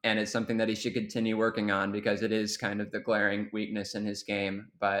 And it's something that he should continue working on because it is kind of the glaring weakness in his game.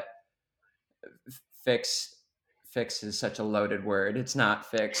 But fix is such a loaded word. It's not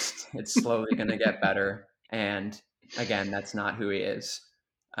fixed. It's slowly going to get better. And again, that's not who he is.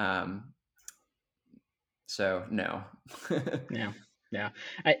 So no. Yeah.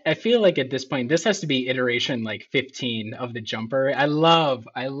 I feel like at this point, this has to be iteration like 15 of the jumper. I love.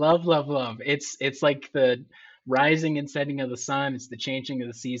 It's like the rising and setting of the sun. It's the changing of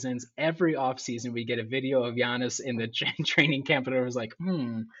the seasons. Every off season, we get a video of Giannis in the training camp, and it was like,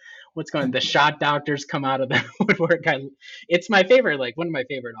 what's going on? The shot doctors come out of the woodwork. It's my favorite, like one of my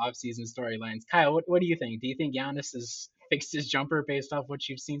favorite off season storylines. Kyle, what do you think? Do you think Giannis has fixed his jumper based off what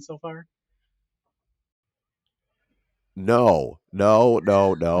you've seen so far? No.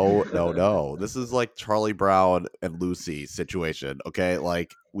 This is like Charlie Brown and Lucy situation, okay?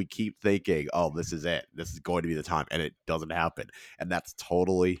 Like, we keep thinking, oh, this is it. This is going to be the time, and it doesn't happen. And that's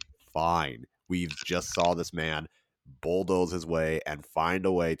totally fine. We've just saw this man bulldoze his way and find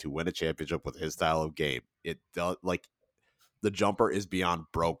a way to win a championship with his style of game. It does, like, the jumper is beyond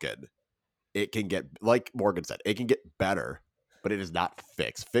broken. It can get, like Morgan said, it can get better, but it is not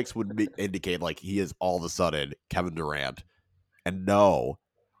fixed. Fixed would indicate like he is all of a sudden Kevin Durant. And no,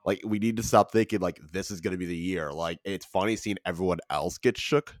 like, we need to stop thinking like this is going to be the year. Like, it's funny seeing everyone else get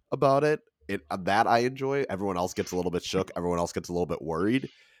shook about it. That I enjoy. Everyone else gets a little bit shook. Everyone else gets a little bit worried.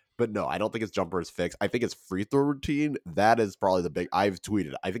 But no, I don't think his jumper is fixed. I think his free throw routine, that is probably the big, I've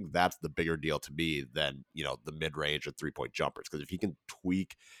tweeted, I think that's the bigger deal to me than, the mid-range or 3-point jumpers. Because if he can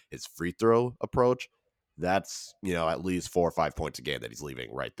tweak his free throw approach, that's, at least 4 or 5 points a game that he's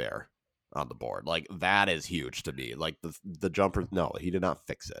leaving right there on the board. Like, that is huge to me. Like, the jumper, no, he did not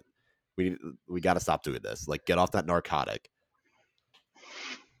fix it. We got to stop doing this. Like, get off that narcotic.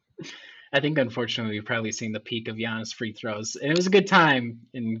 I think, unfortunately, we've probably seen the peak of Giannis free throws. And it was a good time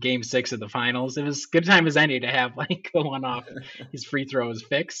in Game 6 of the finals. It was good time as any to have, like, the one off his free throws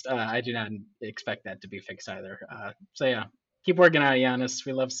fixed. I do not expect that to be fixed either. So, yeah, keep working on Giannis.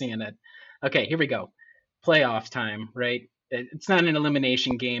 We love seeing it. Okay, here we go. Playoff time, right? It's not an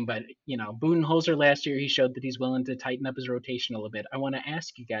elimination game, but, Budenholzer last year, he showed that he's willing to tighten up his rotation a little bit. I want to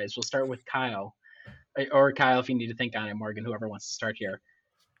ask you guys, we'll start with Kyle. Or Kyle, if you need to think on it, Morgan, whoever wants to start here.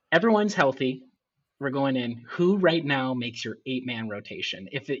 Everyone's healthy. We're going in. Who right now makes your 8-man rotation?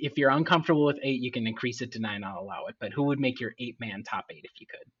 If you're uncomfortable with 8, you can increase it to 9. I'll allow it. But who would make your 8-man top 8 if you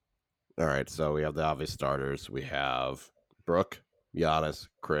could? All right, so we have the obvious starters. We have Brooke, Giannis,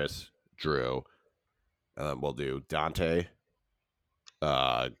 Chris, Drew. We'll do Dante,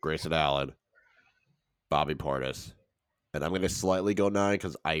 Grayson Allen, Bobby Portis. And I'm going to slightly go 9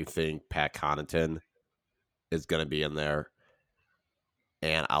 because I think Pat Connaughton is going to be in there.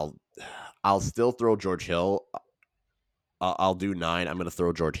 And I'll still throw George Hill. I'll do 9. I'm going to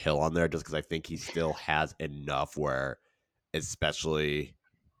throw George Hill on there just because I think he still has enough where especially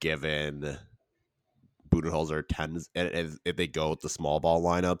given Budenholzer tends, if they go with the small ball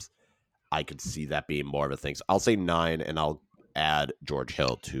lineups, I could see that being more of a thing. So I'll say 9, and I'll add George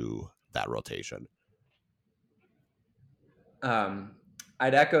Hill to that rotation. I'd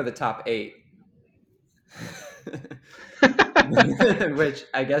echo the top 8, which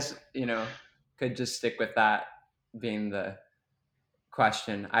I guess, could just stick with that being the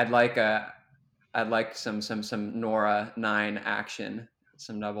question. I'd like some Nora 9 action,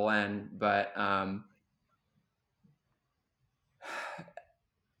 some double N, but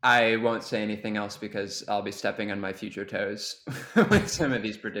I won't say anything else because I'll be stepping on my future toes with some of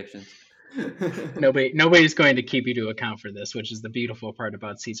these predictions. Nobody's going to keep you to account for this, which is the beautiful part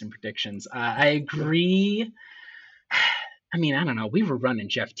about season predictions. I agree. I mean, I don't know. We were running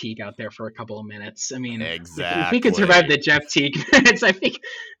Jeff Teague out there for a couple of minutes. I mean, if we could survive the Jeff Teague minutes, I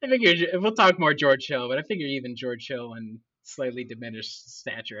figure we'll talk more George Hill, but I figure even George Hill in slightly diminished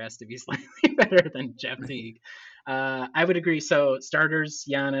stature has to be slightly better than Jeff Teague. I would agree. So starters: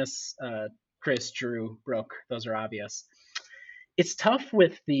 Giannis, Chris, Drew, Brooke. Those are obvious. It's tough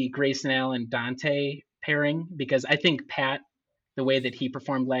with the Grayson Allen Dante pairing because I think Pat, the way that he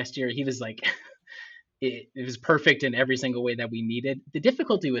performed last year, he was like it was perfect in every single way that we needed. The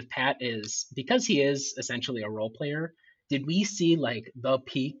difficulty with Pat is because he is essentially a role player. Did we see like the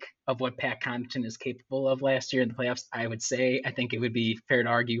peak of what Pat Connaughton is capable of last year in the playoffs? I would say, I think it would be fair to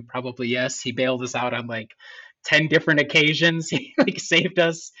argue probably yes. He bailed us out on like 10 different occasions. He like saved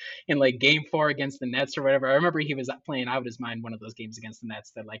us in like game 4 against the Nets or whatever. I remember he was playing out of his mind one of those games against the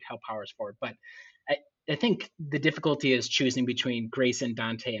Nets that like helped powers forward. But I think the difficulty is choosing between Grayson,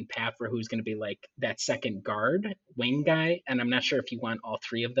 Dante, and Pat for who's going to be like that second guard wing guy. And I'm not sure if you want all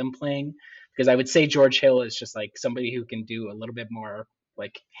 3 of them playing, because I would say George Hill is just like somebody who can do a little bit more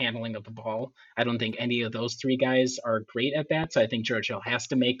like handling of the ball. I don't think any of those 3 guys are great at that. So I think George Hill has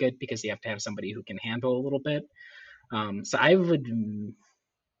to make it because you have to have somebody who can handle a little bit. So I don't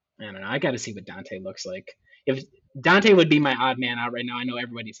know. I got to see what Dante looks like. If Dante would be my odd man out right now, I know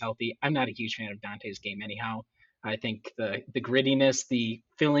everybody's healthy. I'm not a huge fan of Dante's game anyhow. I think the grittiness, the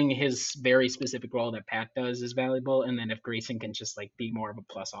filling his very specific role that Pat does is valuable. And then if Grayson can just like be more of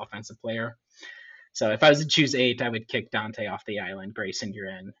a plus offensive player. So if I was to choose 8, I would kick Dante off the island. Grayson, you're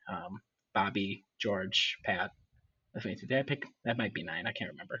in. Bobby, George, Pat. Did I pick? That might be 9. I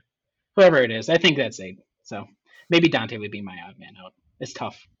can't remember. Whoever it is, I think that's 8. So maybe Dante would be my odd man out. It's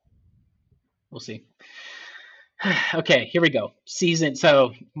tough. We'll see. Okay, here we go. Season.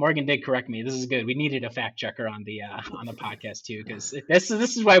 So Morgan did correct me. This is good. We needed a fact checker on the podcast too, because this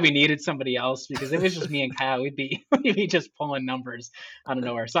is why we needed somebody else, because it was just me and Kyle. We'd be just pulling numbers out of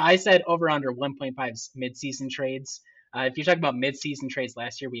nowhere. So I said over under 1.5 midseason trades. If you're talking about midseason trades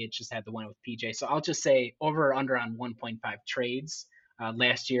last year, we had just had the one with PJ. So I'll just say over or under on 1.5 trades.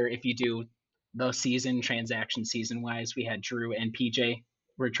 Last year, if you do the season transaction season wise, we had Drew and PJ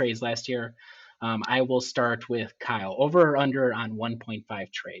were trades last year. I will start with Kyle. Over or under on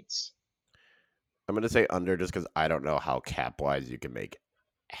 1.5 trades? I'm going to say under just because I don't know how cap-wise you can make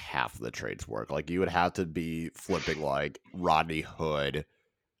half the trades work. Like, you would have to be flipping, like, Rodney Hood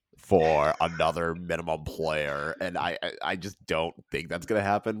for another minimum player, and I just don't think that's going to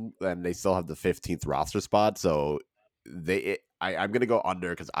happen. And they still have the 15th roster spot, so I'm going to go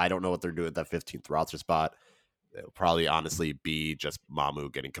under because I don't know what they're doing at that 15th roster spot. It'll probably honestly be just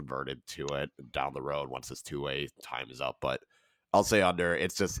Mamu getting converted to it down the road once this 2-way time is up. But I'll say under.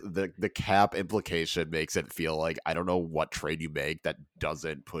 It's just the cap implication makes it feel like I don't know what trade you make that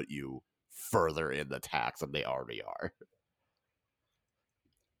doesn't put you further in the tax than they already are.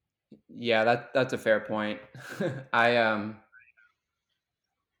 Yeah, that's a fair point.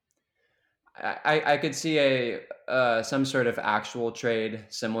 I could see some sort of actual trade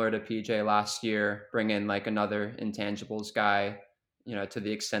similar to PJ last year, bring in like another intangibles guy, to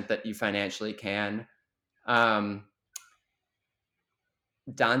the extent that you financially can.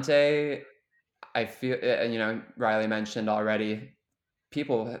 Dante, I feel, Riley mentioned already,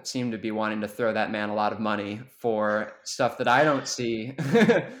 people seem to be wanting to throw that man a lot of money for stuff that I don't see.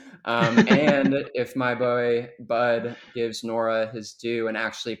 And if my boy Bud gives Nora his due and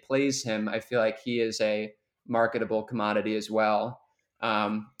actually plays him, I feel like he is a marketable commodity as well.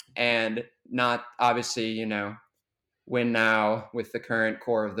 And not obviously, win now with the current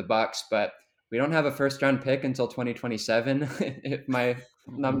core of the Bucks, but we don't have a first round pick until 2027, if my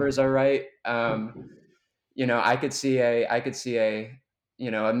numbers are right. I could see a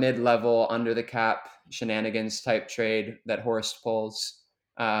a mid-level under the cap shenanigans type trade that Horst pulls.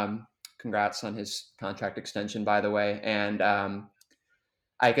 Congrats on his contract extension, by the way. And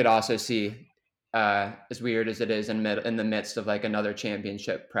I could also see as weird as it is in the midst of like another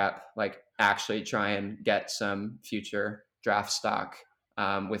championship prep, like actually try and get some future draft stock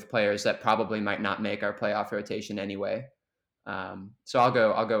with players that probably might not make our playoff rotation anyway. So I'll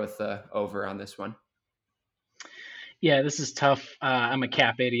go with the over on this one. Yeah, this is tough. I'm a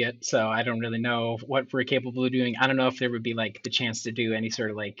cap idiot, so I don't really know what we're capable of doing. I don't know if there would be like the chance to do any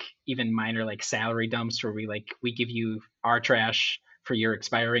sort of like even minor like salary dumps where we give you our trash for your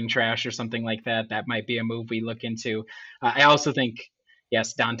expiring trash or something like that. That might be a move we look into. I also think,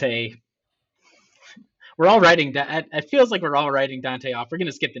 yes, Dante. We're all writing that. It feels like we're all writing Dante off. We're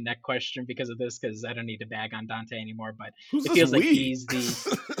gonna skip the next question because of this, because I don't need to bag on Dante anymore. But Who's it this feels like we? he's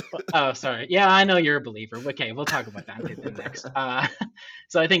the. Oh, sorry. Yeah, I know you're a believer. Okay, we'll talk about Dante then next.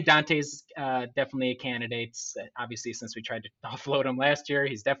 So I think Dante's definitely a candidate. Obviously, since we tried to offload him last year,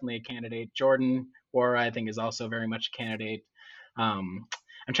 he's definitely a candidate. Jordan Wara, I think, is also very much a candidate. I'm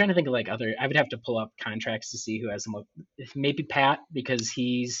trying to think of like other. I would have to pull up contracts to see who has them. Maybe Pat, because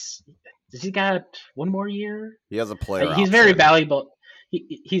he's got one more year. He has a player He's option. very valuable.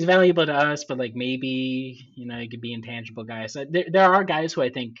 He's valuable to us, but like maybe he could be intangible guys. So there are guys who I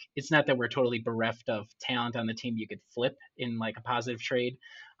think it's not that we're totally bereft of talent on the team you could flip in like a positive trade,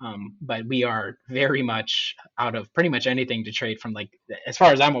 but we are very much out of pretty much anything to trade from. Like as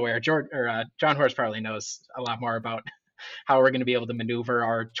far as I'm aware, John Horst probably knows a lot more about how we're going to be able to maneuver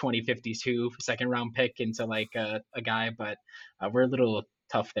our 2052 second round pick into like a guy, but we're a little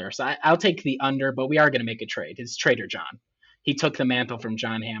tough there. So I'll take the under, but we are going to make a trade. It's Trader John. He took the mantle from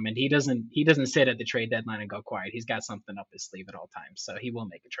John Hammond. He doesn't sit at the trade deadline and go quiet. He's got something up his sleeve at all times, so he will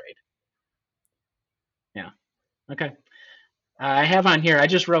make a trade. Yeah. Okay. I have on here, I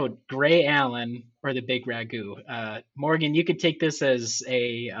just wrote Gray Allen or the Big Ragu. Morgan, you could take this as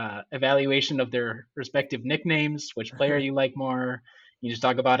a evaluation of their respective nicknames, which player you like more. You just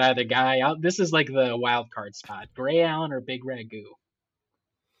talk about either guy. This is like the wild card spot. Gray Allen or Big Ragu?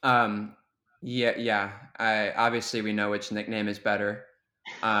 Yeah. Obviously we know which nickname is better.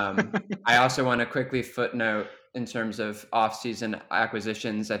 I also want to quickly footnote in terms of offseason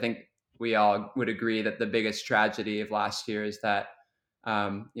acquisitions. I think we all would agree that the biggest tragedy of last year is that,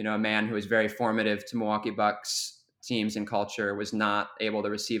 a man who was very formative to Milwaukee Bucks teams and culture was not able to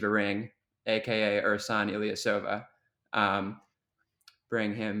receive a ring, aka Ersan Ilyasova.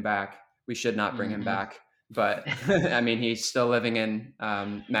 Bring him back. We should not bring him back. But I mean, he's still living in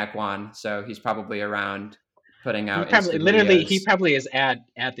Mequon, so he's probably around putting out. He probably is at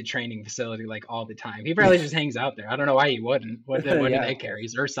the training facility like all the time. He probably just hangs out there. I don't know why he wouldn't. What do they care?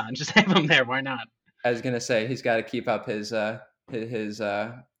 He's Ursan. Just have him there. Why not? I was gonna say he's got to keep up his videos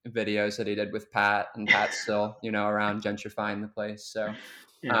that he did with Pat, and Pat's still around gentrifying the place. So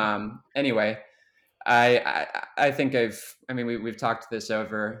anyway. I think we've talked this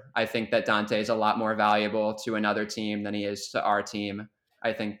over. I think that Dante is a lot more valuable to another team than he is to our team.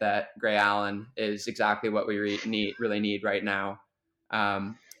 I think that Gray Allen is exactly what we really need right now.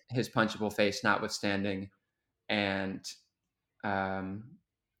 His punchable face notwithstanding. And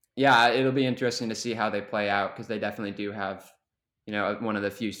it'll be interesting to see how they play out, because they definitely do have, one of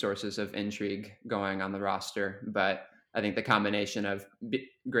the few sources of intrigue going on the roster. But I think the combination of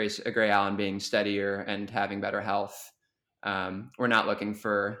Gray Allen being steadier and having better health, we're not looking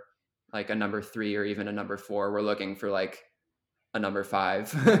for like a number 3 or even a number 4. We're looking for like a number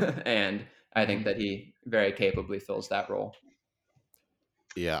 5. And I think that he very capably fills that role.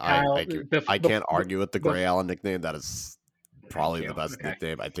 Yeah, I can't argue with the Gray Allen nickname. That is probably the best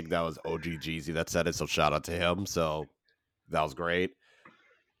nickname. I think that was OG Jeezy that said it, so shout out to him. So that was great.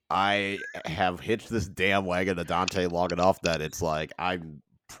 I have hitched this damn wagon to Dante long enough that it's like I'm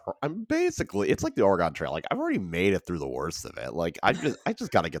basically, it's like the Oregon Trail. Like I've already made it through the worst of it. Like I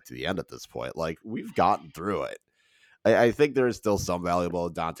just got to get to the end at this point. Like we've gotten through it. I think there is still some valuable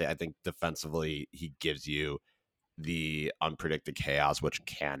Dante. I think defensively he gives you the unpredicted chaos, which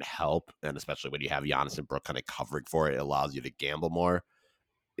can help, and especially when you have Giannis and Brook kind of covering for it, it allows you to gamble more.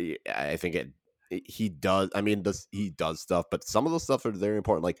 I think he does. I mean, he does stuff, but some of those stuff are very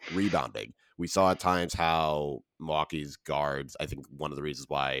important, like rebounding. We saw at times how Milwaukee's guards, I think one of the reasons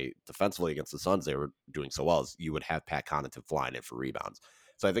why defensively against the Suns they were doing so well is you would have Pat Connaughton flying in for rebounds.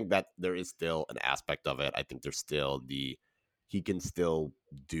 So I think that there is still an aspect of it. I think there's still he can still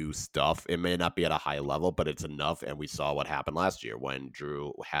do stuff. It may not be at a high level, but it's enough. And we saw what happened last year when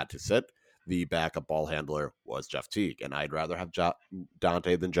Drew had to sit. The backup ball handler was Jeff Teague, and I'd rather have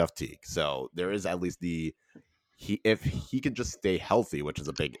Dante than Jeff Teague. So there is at least if he can just stay healthy, which is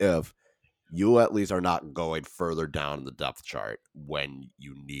a big if, you at least are not going further down in the depth chart when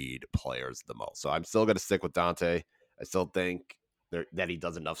you need players the most. So I'm still going to stick with Dante. I still think that he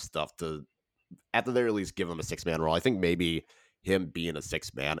does enough stuff to at the very least, give him a 6-man role. I think maybe him being a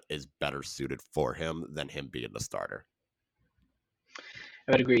 6-man is better suited for him than him being the starter.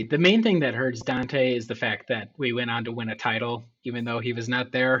 I would agree. The main thing that hurts Dante is the fact that we went on to win a title, even though he was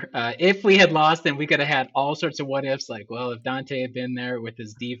not there. If we had lost, then we could have had all sorts of what ifs, like, well, if Dante had been there with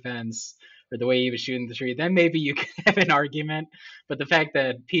his defense or the way he was shooting the three, then maybe you could have an argument. But the fact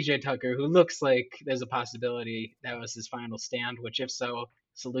that PJ Tucker, who looks like there's a possibility that was his final stand, which if so,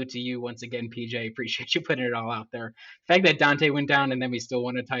 salute to you once again, PJ. Appreciate you putting it all out there. The fact that Dante went down and then we still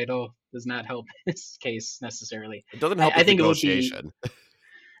won a title does not help his case necessarily. It doesn't help I think negotiation. It would be.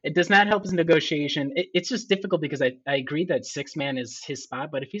 It does not help his negotiation. It's just difficult because I agree that 6-man is his spot,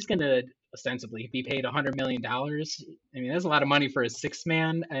 but if he's going to ostensibly be paid $100 million, I mean, that's a lot of money for a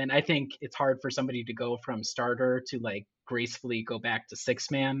 6-man. And I think it's hard for somebody to go from starter to like gracefully go back to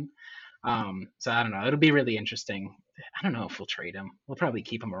 6-man. So I don't know. It'll be really interesting. I don't know if we'll trade him. We'll probably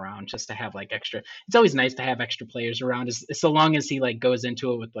keep him around just to have like extra. It's always nice to have extra players around, so long as he like goes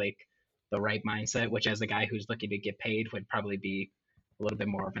into it with like the right mindset, which as a guy who's looking to get paid would probably be a little bit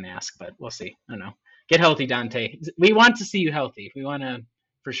more of an ask, but we'll see. I don't know. Get healthy, Dante. We want to see you healthy. We want to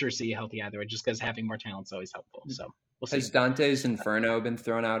for sure see you healthy either way, just because having more talent is always helpful. So we'll see. Has Dante's Inferno been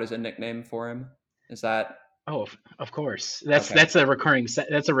thrown out as a nickname for him? Is that? Oh, of course. That's a recurring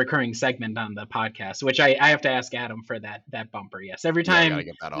segment on the podcast, which I have to ask Adam for that bumper. Yes, every time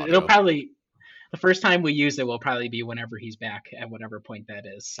it'll probably. The first time we use it will probably be whenever he's back at whatever point that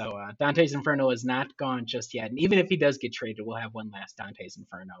is. So Dante's Inferno is not gone just yet. And even if he does get traded, we'll have one last Dante's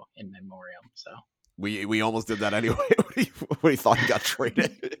Inferno in memoriam. So we almost did that anyway when he thought he got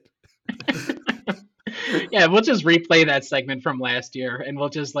traded. Yeah, we'll just replay that segment from last year, and we'll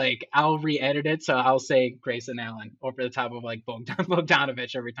just I'll re-edit it, so I'll say Grayson Allen over the top of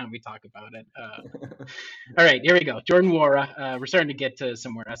Bogdanovich every time we talk about it. All right, here we go. Jordan Nwora. We're starting to get to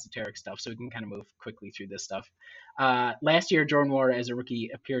some more esoteric stuff, so we can kind of move quickly through this stuff. Last year, Jordan Nwora, as a rookie,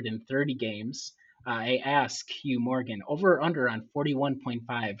 appeared in 30 games. I ask Hugh Morgan, over or under on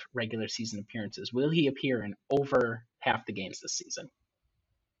 41.5 regular season appearances. Will he appear in over half the games this season?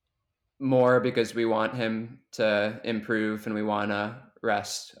 More, because we want him to improve and we want to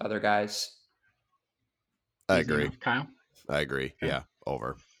rest other guys. I agree. Kyle? I agree. Yeah,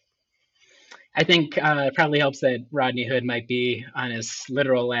 over. I think it probably helps that Rodney Hood might be on his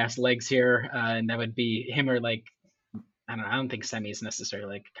literal last legs here, and that would be him or I don't think Semi is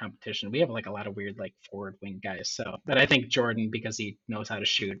necessarily competition. We have a lot of weird forward wing guys. But I think Jordan, because he knows how to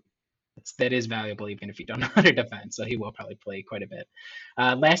shoot, that is valuable even if you don't know how to defend. So he will probably play quite a bit.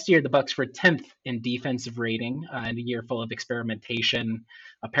 Last year, the Bucks were 10th in defensive rating in a year full of experimentation.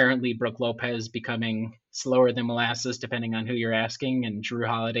 Apparently, Brook Lopez becoming slower than molasses, depending on who you're asking, and Drew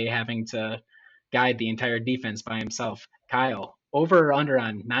Holiday having to guide the entire defense by himself. Kyle, over or under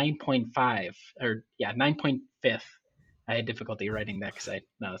on 9.5 or 9.5. I had difficulty writing that because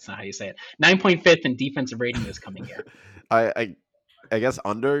no, that's not how you say it. 9.5 in defensive rating this coming year. I guess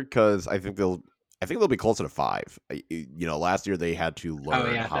under, because I think they'll be closer to 5. Last year they had to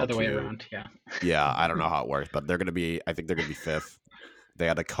learn the other way around. Yeah, I don't know how it works, but I think they're gonna be 5th. They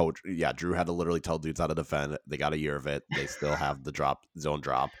had a coach. Yeah, Drew had to literally tell dudes how to defend. They got a year of it. They still have the zone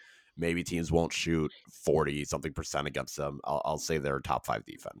drop. Maybe teams won't shoot 40-something% against them. I'll say they're top 5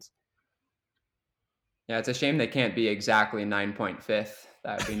 defense. Yeah, it's a shame they can't be exactly 9.5.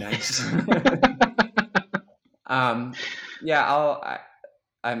 That would be nice.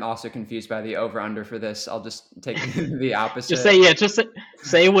 I'm also confused by the over/under for this. I'll just take the opposite. Just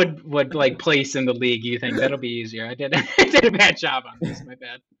say would place in the league. You think that'll be easier? I did a bad job on this. My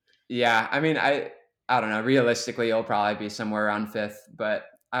bad. Yeah, I mean, I don't know. Realistically, it'll probably be somewhere around 5th, but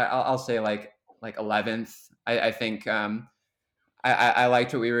I'll say like 11th. I think I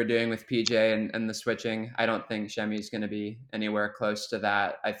liked what we were doing with PJ and the switching. I don't think Shemi's going to be anywhere close to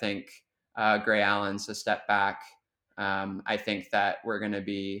that. I think Gray Allen's a step back. I think that we're going to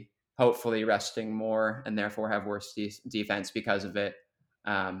be hopefully resting more and therefore have worse defense because of it.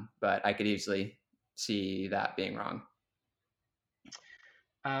 But I could easily see that being wrong.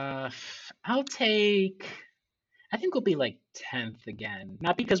 I think we'll be 10th again.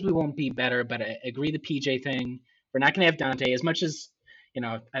 Not because we won't be better, but I agree the PJ thing. We're not going to have Dante as much as,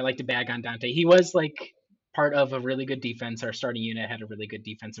 I like to bag on Dante. He was part of a really good defense. Our starting unit had a really good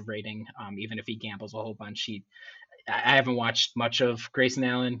defensive rating. Even if he gambles a whole bunch, I haven't watched much of Gray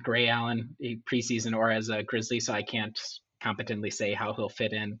Allen preseason or as a Grizzly, so I can't competently say how he'll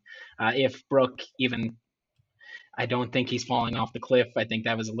fit in. If Brook even, I don't think he's falling off the cliff. I think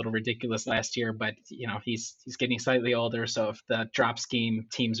that was a little ridiculous last year, but he's getting slightly older. So if the drop scheme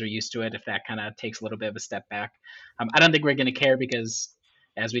teams are used to it, if that kind of takes a little bit of a step back, I don't think we're going to care because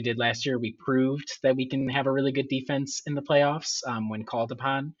as we did last year, we proved that we can have a really good defense in the playoffs when called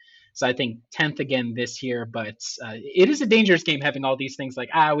upon. So I think 10th again this year, but it is a dangerous game having all these things like,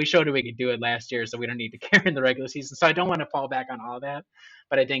 we showed we could do it last year, so we don't need to care in the regular season. So I don't want to fall back on all of that.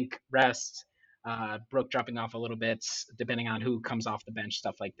 But I think rest, Brooke dropping off a little bit, depending on who comes off the bench,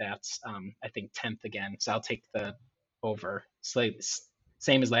 stuff like that. I think 10th again. So I'll take the over.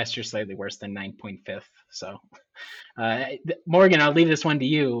 Same as last year, slightly worse than 9.5. So Morgan, I'll leave this one to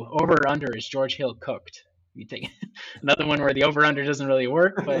you. Over or under, is George Hill cooked? You take another one where the over under doesn't really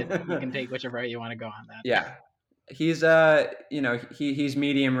work, but you can take whichever way you want to go on that. Yeah, he's he's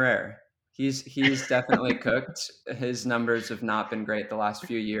medium rare. He's definitely cooked. His numbers have not been great the last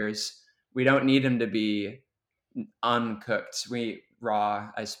few years. We don't need him to be uncooked. Raw,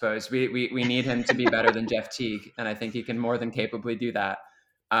 I suppose. We need him to be better than Jeff Teague, and I think he can more than capably do that.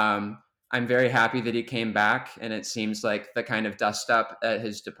 I'm very happy that he came back, and it seems like the kind of dust up at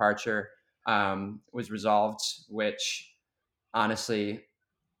his departure was resolved, which honestly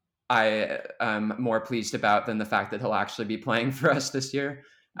I am more pleased about than the fact that he'll actually be playing for us this year.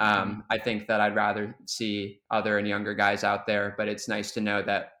 I think that I'd rather see other and younger guys out there, but it's nice to know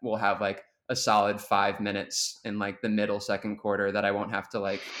that we'll have like a solid 5 minutes in like the middle second quarter that I won't have to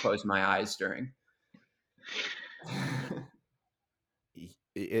like close my eyes during.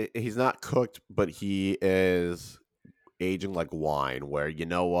 He's not cooked, but he is aging like wine, where, you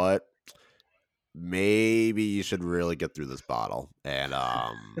know what, maybe you should really get through this bottle, and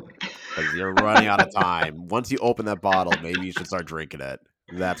because you're running out of time. Once you open that bottle, maybe you should start drinking it.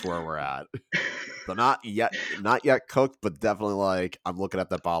 That's where we're at. So not yet cooked, but definitely like I'm looking at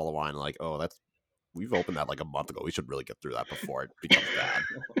that bottle of wine like, oh, we've opened that like a month ago. We should really get through that before it becomes bad.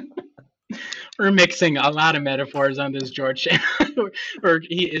 We're mixing a lot of metaphors on this George.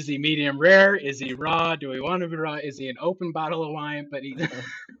 Is he medium rare? Is he raw? Do we want to be raw? Is he an open bottle of wine? But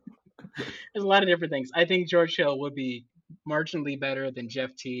there's a lot of different things. I think George Hill would be marginally better than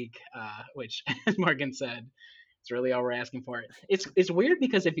Jeff Teague, which, as Morgan said, it's really all we're asking for. It's weird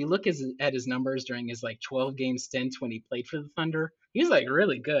because if you look at his numbers during his like 12-game stint when he played for the Thunder, he's like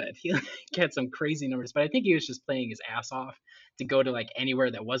really good. He had some crazy numbers, but I think he was just playing his ass off to go to like anywhere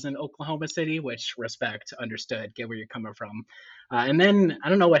that wasn't Oklahoma City, which respect, understood, get where you're coming from. And then I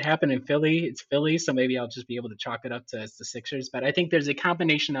don't know what happened in Philly. It's Philly, so maybe I'll just be able to chalk it up to the Sixers. But I think there's a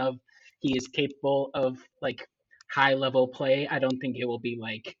combination of he is capable of like high level play. I don't think it will be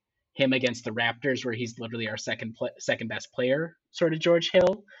like him against the Raptors, where he's literally our second best player, sort of George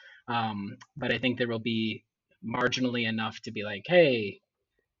Hill. But I think there will be marginally enough to be like, hey,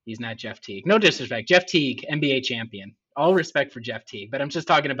 he's not Jeff Teague. No disrespect, Jeff Teague, NBA champion. All respect for Jeff Teague, but I'm just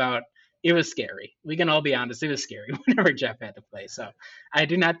talking about it was scary. We can all be honest, it was scary whenever Jeff had to play. So I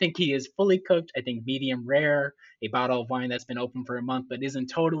do not think he is fully cooked. I think medium rare, a bottle of wine that's been open for a month but isn't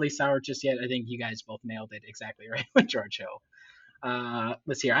totally sour just yet. I think you guys both nailed it exactly right with George Hill.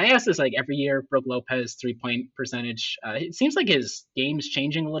 Let's see here. I ask this like every year. Brook Lopez 3-point percentage. It seems like his game's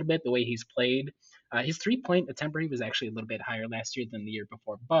changing a little bit the way he's played. His 3-point attempt rate was actually a little bit higher last year than the year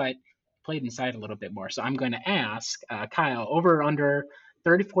before, but played inside a little bit more. So I'm going to ask Kyle, over or under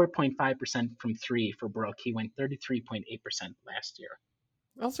 34.5% from three for Brook. He went 33.8% last year.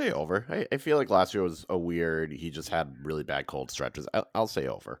 I'll say over. I feel like last year was a weird. He just had really bad cold stretches. I'll say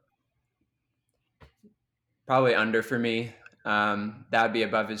over. Probably under for me. That would be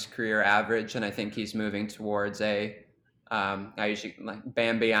above his career average, and I think he's moving towards I usually like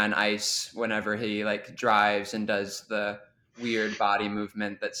Bambi on ice whenever he like drives and does the weird body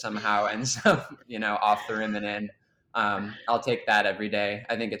movement that somehow ends up, off the rim and in. I'll take that every day.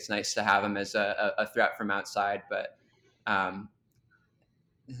 I think it's nice to have him as a threat from outside, but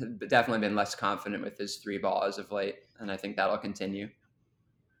definitely been less confident with his three ball as of late, and I think that'll continue.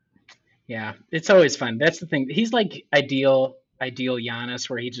 Yeah, it's always fun. That's the thing. He's like ideal Giannis,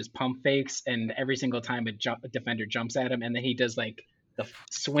 where he just pump fakes, and every single time a defender jumps at him, and then he does like the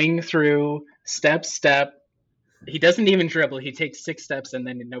swing through, step. He doesn't even dribble. He takes 6 steps, and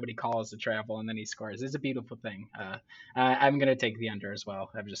then nobody calls the travel, and then he scores. It's a beautiful thing. I'm going to take the under as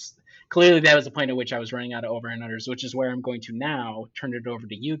well. Clearly that was the point at which I was running out of over and unders, which is where I'm going to now turn it over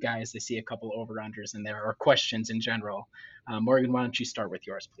to you guys to see a couple over unders in there, or questions in general. Morgan, why don't you start with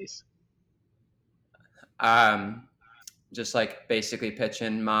yours, please? Just like basically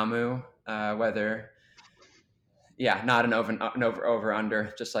pitching Mamu, not an over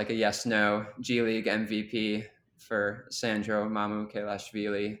under, just like a yes no. G League MVP for Sandro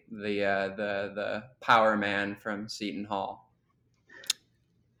Mamukelashvili, the power man from Seton Hall.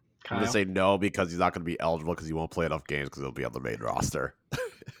 I'm gonna say no because he's not gonna be eligible because he won't play enough games because he'll be on the main roster.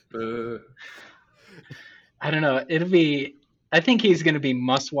 I don't know. It'll be I think he's going to be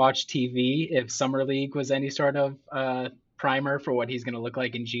must-watch TV if Summer League was any sort of primer for what he's going to look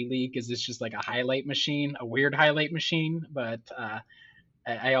like in G League. Is it's just like a highlight machine, a weird highlight machine. But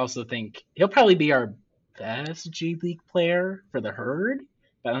I also think he'll probably be our best G League player for the Herd.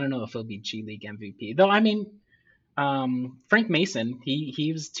 But I don't know if he'll be G League MVP. Though, I mean, Frank Mason,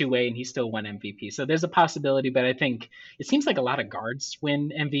 he was two-way and he still won MVP. So there's a possibility, but I think it seems like a lot of guards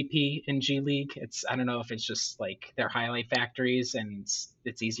win MVP in G League. I don't know if it's just like their highlight factories and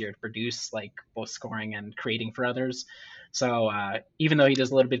it's easier to produce like both scoring and creating for others. So even though he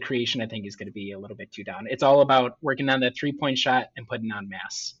does a little bit of creation, I think he's going to be a little bit too down. It's all about working on that 3-point shot and putting on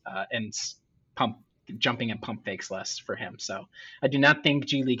mass and jumping and pump fakes less for him. So I do not think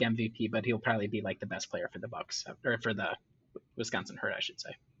G League MVP, but he'll probably be like the best player for the Bucks or for the Wisconsin Herd, I should say.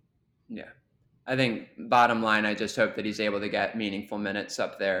 Yeah. I think bottom line, I just hope that he's able to get meaningful minutes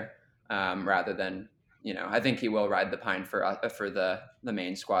up there rather than, I think he will ride the pine for the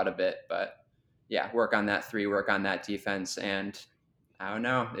main squad a bit, but yeah, work on that 3, work on that defense. And I don't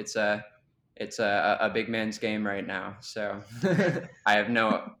know, it's a big man's game right now. So I have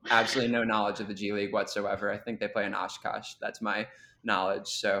absolutely no knowledge of the G League whatsoever. I think they play in Oshkosh. That's my knowledge.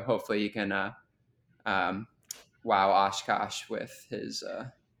 So hopefully you can wow Oshkosh with his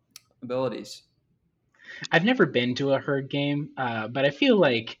abilities. I've never been to a Herd game, but I feel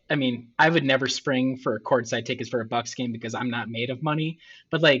like, I would never spring for courtside tickets for a Bucks game because I'm not made of money.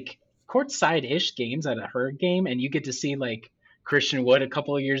 But like courtside-ish games at a Herd game, and you get to see like Christian Wood a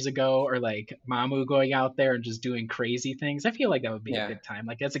couple of years ago, or like Mamu going out there and just doing crazy things. I feel like that would be a good time.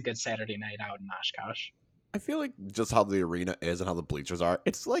 Like that's a good Saturday night out in Oshkosh. I feel like just how the arena is and how the bleachers are,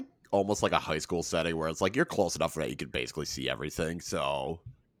 it's like almost like a high school setting where it's like you're close enough that you can basically see everything. So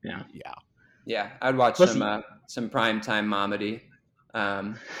yeah, I'd watch some primetime Mamadi.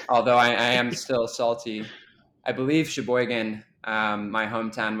 Although I am still salty. I believe Sheboygan, my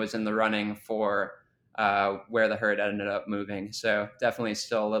hometown, was in the running for where the Herd ended up moving. So definitely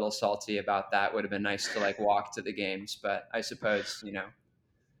still a little salty about that. Would have been nice to like walk to the games, but I suppose,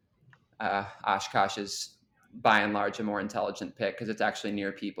 Oshkosh is by and large a more intelligent pick because it's actually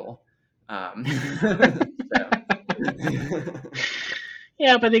near people.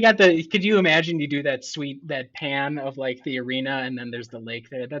 Yeah, but they got could you imagine you do that pan of like the arena and then there's the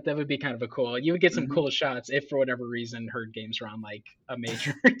lake there? That would be kind of a cool. You would get some cool shots if for whatever reason Herd games are on like a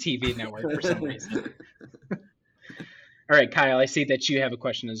major TV network for some reason. All right, Kyle, I see that you have a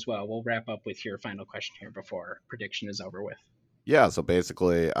question as well. We'll wrap up with your final question here before prediction is over with. Yeah, so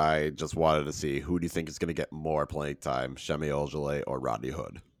basically I just wanted to see who do you think is going to get more playing time, Shemi Ojeleye or Rodney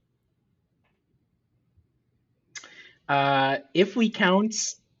Hood? If we count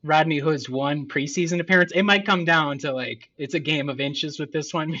Rodney Hood's one preseason appearance, it might come down to like it's a game of inches with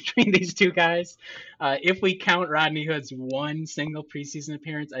this one between these two guys. If we count Rodney Hood's one single preseason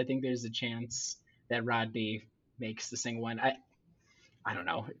appearance, I think there's a chance that Rodney makes the single one. I don't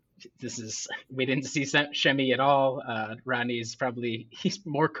know. We didn't see Shemi at all. Rodney's he's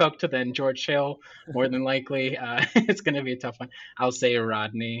more cooked than George Hill, more than likely. It's going to be a tough one. I'll say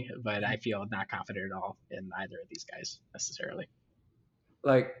Rodney, but I feel not confident at all in either of these guys necessarily.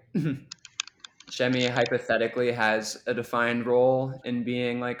 Like Shemi hypothetically has a defined role in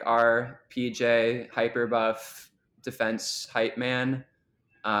being like our PJ hyper buff defense hype man,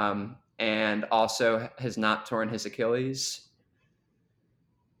 and also has not torn his Achilles.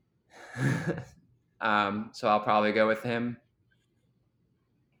 So I'll probably go with him.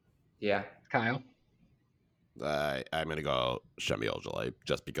 Yeah. Kyle? I'm going to go Shemi Ojeleye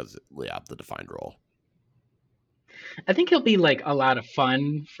just because, the defined role. I think he'll be like a lot of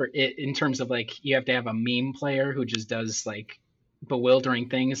fun for it in terms of like you have to have a meme player who just does like bewildering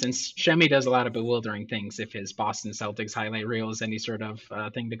things, and Shemi does a lot of bewildering things if his Boston Celtics highlight reel is any sort of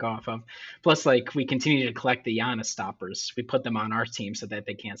thing to go off of. Plus, like we continue to collect the Giannis stoppers. We put them on our team so that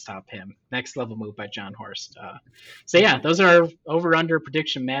they can't stop him. Next level move by John Horst. So yeah, those are over under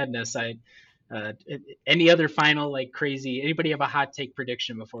prediction madness. Any other final like crazy? Anybody have a hot take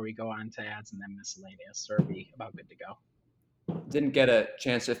prediction before we go on to ads and then miscellaneous? Or are we about good to go? Didn't get a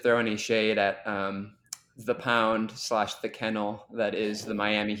chance to throw any shade at the pound / the kennel that is the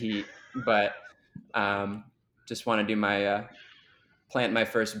Miami Heat, but just want to do my do my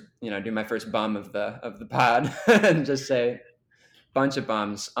first bum of the pod and just say bunch of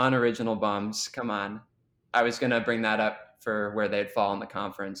bums, unoriginal bums. Come on, I was gonna bring that up for where they'd fall in the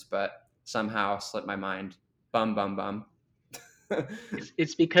conference, but somehow slipped my mind. Bum.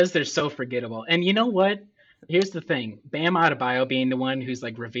 It's because they're so forgettable. And you know what? Here's the thing. Bam Adebayo being the one who's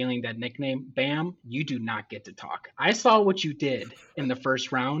like revealing that nickname, Bam, you do not get to talk. I saw what you did in the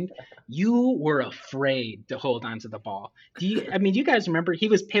first round. You were afraid to hold on to the ball. Do you guys remember he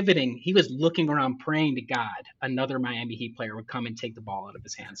was pivoting, he was looking around praying to God another Miami Heat player would come and take the ball out of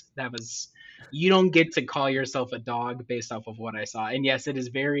his hands. You don't get to call yourself a dog based off of what I saw. And yes, it is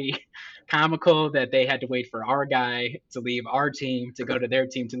very comical that they had to wait for our guy to leave our team to go to their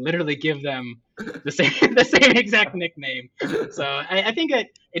team to literally give them the same exact nickname. So I think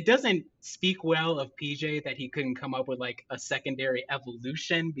it doesn't speak well of PJ that he couldn't come up with like a secondary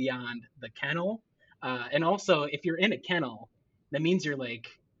evolution beyond the kennel. And also, if you're in a kennel, that means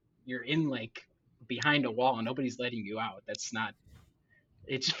you're in like behind a wall and nobody's letting you out. That's not.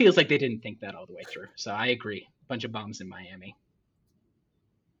 It just feels like they didn't think that all the way through. So I agree. Bunch of bums in Miami.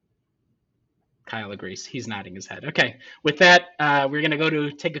 Kyle agrees. He's nodding his head. Okay. With that, we're going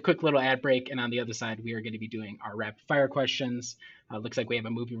to take a quick little ad break. And on the other side, we are going to be doing our rapid fire questions. Looks like we have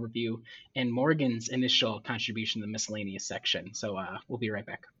a movie review and Morgan's initial contribution to the miscellaneous section. So we'll be right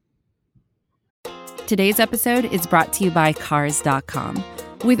back. Today's episode is brought to you by Cars.com.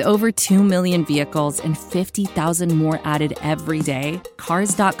 With over 2 million vehicles and 50,000 more added every day,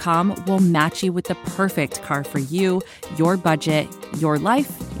 Cars.com will match you with the perfect car for you, your budget, your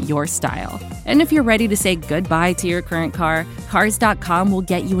life, your style. And if you're ready to say goodbye to your current car, Cars.com will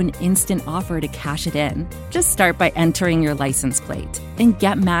get you an instant offer to cash it in. Just start by entering your license plate and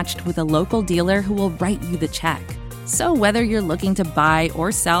get matched with a local dealer who will write you the check. So whether you're looking to buy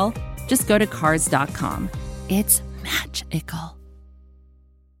or sell, just go to Cars.com. It's magical.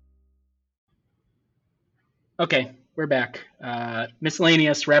 Okay, we're back.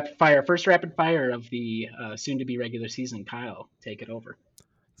 Miscellaneous rapid fire. First rapid fire of the soon-to-be regular season. Kyle, take it over.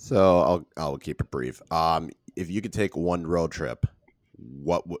 So I'll keep it brief. If you could take one road trip,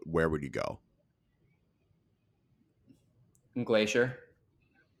 where would you go? Glacier.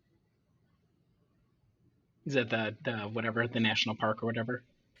 Is it the whatever, the national park or whatever?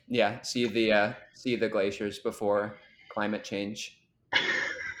 Yeah, see the glaciers before climate change.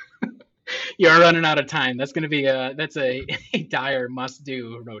 You're running out of time. That's going to be a dire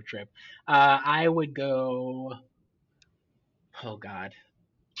must-do road trip. I would go. Oh God,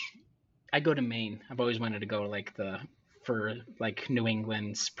 I go to Maine. I've always wanted to go for New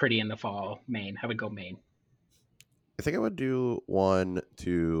England's pretty in the fall. Maine. I would go Maine. I think I would do one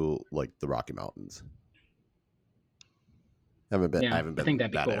to like the Rocky Mountains. I haven't been to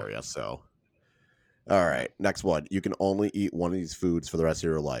that area, so. All right, next one. You can only eat one of these foods for the rest of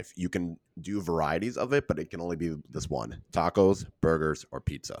your life. You can do varieties of it, but it can only be this one. Tacos, burgers, or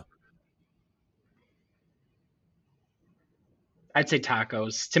pizza. I'd say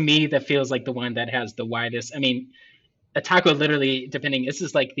tacos. To me, that feels like the one that has the widest. I mean, a taco literally, depending, this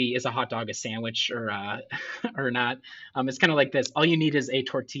is like is a hot dog a sandwich or not? It's kind of like this. All you need is a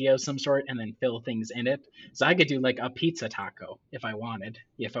tortilla of some sort and then fill things in it. So I could do like a pizza taco if I wanted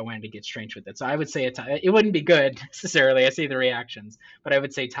to get strange with it. So I would say it wouldn't be good necessarily. I see the reactions, but I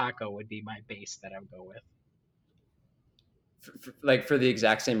would say taco would be my base that I would go with. For the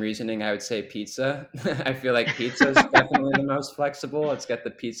exact same reasoning, I would say pizza. I feel like pizza is definitely the most flexible. Let's get the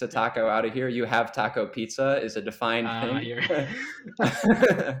pizza taco out of here. You have taco pizza is a defined thing.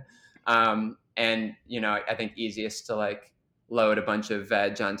 And I think easiest to like load a bunch of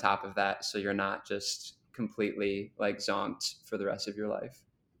veg on top of that, so you're not just completely like zonked for the rest of your life.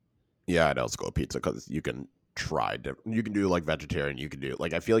 Yeah, I'd also go pizza because you can you can do like vegetarian. You can do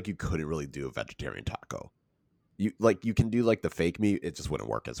I feel like you couldn't really do a vegetarian taco. You can do like the fake meat, it just wouldn't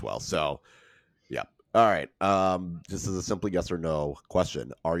work as well. So, yeah. All right. This is a simple yes or no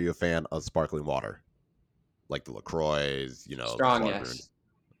question. Are you a fan of sparkling water, like the LaCroix? Strong yes.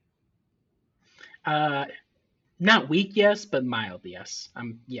 Not weak yes, but mild yes.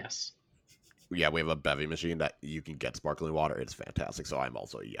 Yes. Yeah, we have a bevy machine that you can get sparkling water. It's fantastic. So I'm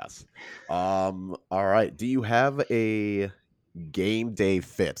also a yes. All right. Do you have a game day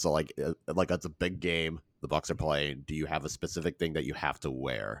fit? So like that's a big game. The Bucks are playing. Do you have a specific thing that you have to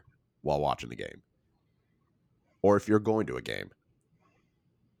wear while watching the game? Or if you're going to a game?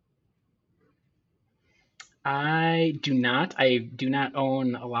 I do not. I do not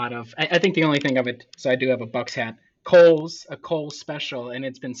own a lot of. I think the only thing of it. So I do have a Bucks hat. A Kohl's special, and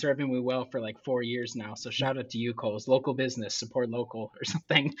it's been serving me well for like 4 years now. So shout out to you, Kohl's. Local business, support local or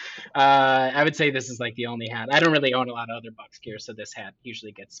something. I would say this is like the only hat. I don't really own a lot of other Bucks gear, so this hat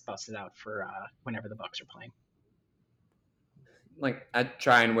usually gets busted out for whenever the Bucks are playing. Like I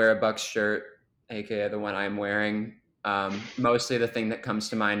try and wear a Bucks shirt, aka the one I'm wearing. Mostly the thing that comes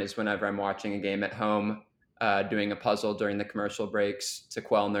to mind is whenever I'm watching a game at home, doing a puzzle during the commercial breaks to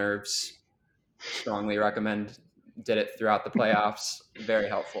quell nerves. strongly recommend. Did it throughout the playoffs. Very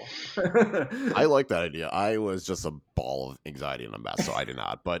helpful. I like that idea. I was just a ball of anxiety and a mess, so I did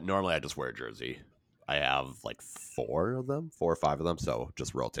not. But normally I just wear a jersey. I have like 4 or 5 of them, so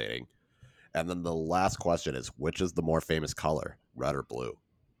just rotating. And then the last question is, which is the more famous color, red or blue?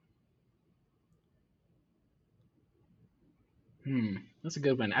 That's a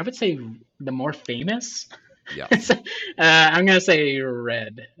good one. I would say the more famous. Yes. I'm gonna say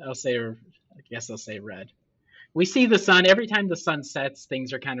red. I guess I'll say red. We see the sun every time the sun sets.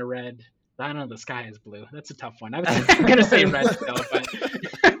 Things are kind of red. I don't know. The sky is blue. That's a tough one. I'm gonna say red still, but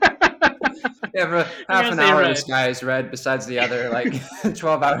Yeah, for half an hour the sky is red. Besides the other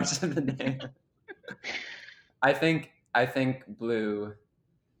 12 hours of the day, I think blue.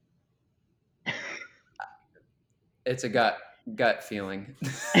 It's a gut feeling.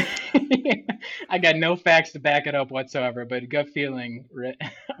 I got no facts to back it up whatsoever, but gut feeling,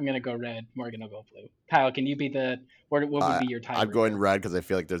 I'm going to go red. Morgan will go blue. Kyle, can you be what would be your tiebreaker? I'm going red because I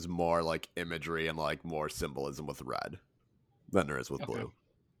feel like there's more like imagery and like more symbolism with red than there is with blue.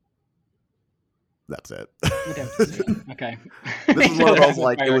 That's it. Okay. This is one of those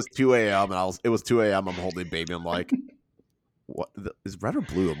like, it was 2 a.m. and it was 2 a.m. I'm holding baby. I'm like, what is red or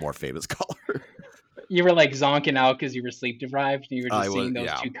blue a more famous color? You were like zonking out because you were sleep deprived. You were just seeing those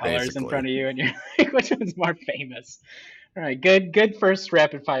two colors basically in front of you, and you're like, which one's more famous? All right, good first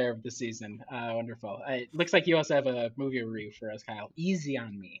rapid fire of the season. Wonderful. It looks like you also have a movie review for us, Kyle. Easy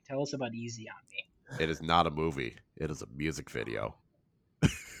on Me. Tell us about Easy on Me. It is not a movie. It is a music video.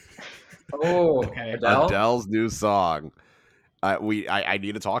 Oh, okay. Adele's new song. I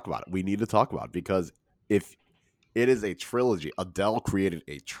need to talk about it. We need to talk about it because if it is a trilogy, Adele created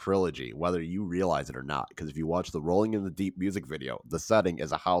a trilogy, whether you realize it or not. Because if you watch the Rolling in the Deep music video, the setting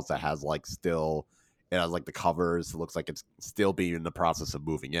is a house that has it has like the covers. It looks like it's still being in the process of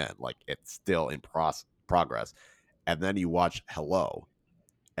moving in. Like it's still in progress. And then you watch Hello,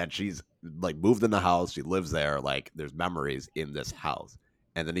 and she's like moved in the house. She lives there. Like there's memories in this house.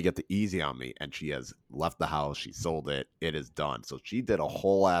 And then you get the Easy on Me, and she has left the house. She sold it. It is done. So she did a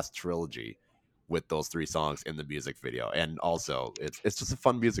whole ass trilogy with those 3 songs in the music video. And also, it's just a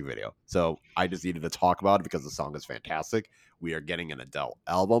fun music video. So I just needed to talk about it because the song is fantastic. We are getting an Adele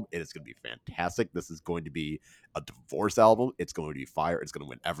album. It is going to be fantastic. This is going to be a divorce album. It's going to be fire. It's going to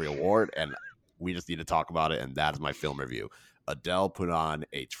win every award. And we just need to talk about it. And that is my film review. Adele put on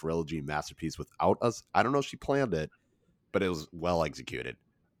a trilogy masterpiece without us. I don't know if she planned it, but it was well executed.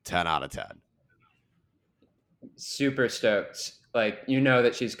 10 out of 10. Super stoked. Like,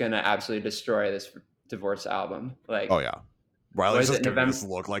 that she's going to absolutely destroy this divorce album. Like, oh yeah. Riley's just giving this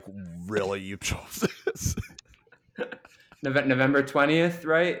look like, really, you chose this? November 20th,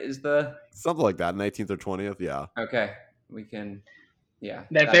 right? Is the something like that, 19th or 20th, yeah. Okay. We can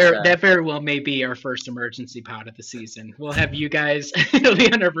that very well may be our first emergency pod of the season. We'll have you guys, it'll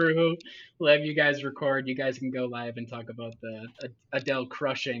be on our Brew. We'll have you guys record. You guys can go live and talk about the Adele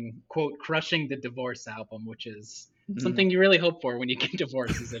crushing the divorce album, which is something you really hope for when you get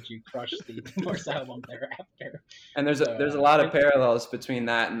divorced, is that you crush the divorce album thereafter. And there's a lot of parallels between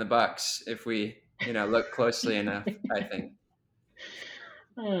that and the Bucks if we look closely enough, I think.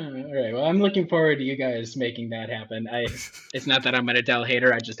 All right. Well, I'm looking forward to you guys making that happen. It's not that I'm an Adele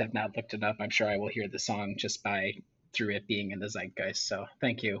hater. I just have not looked it up. I'm sure I will hear the song just through it being in the zeitgeist. So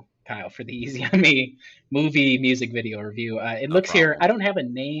thank you, Kyle, for the Easy on Me movie music video review. It looks here. I don't have a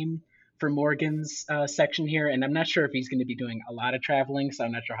name for Morgan's section here, and I'm not sure if he's going to be doing a lot of traveling, so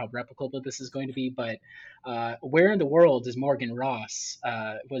I'm not sure how replicable this is going to be. But where in the world is Morgan Ross?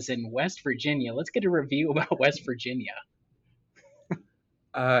 Was in West Virginia. Let's get a review about West Virginia.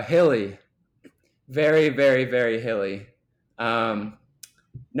 Hilly, very, very, very hilly.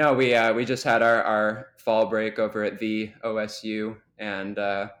 No, we just had our fall break over at the OSU and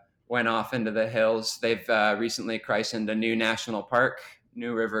went off into the hills. They've recently christened a new national park,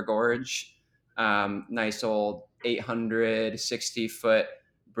 New River Gorge. Nice old 860-foot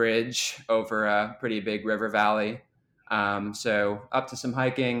bridge over a pretty big river valley. So up to some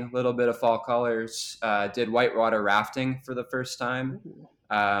hiking, a little bit of fall colors. Did whitewater rafting for the first time.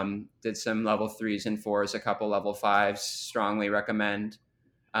 Did some level 3s and 4s, a couple level 5s. Strongly recommend.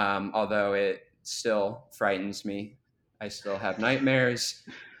 Although it still frightens me. I still have nightmares.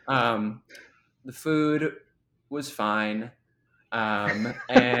 The food was fine.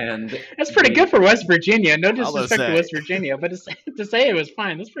 And that's pretty good for West Virginia. No disrespect to West Virginia, but to say it was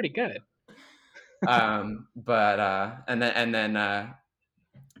fine, that's pretty good.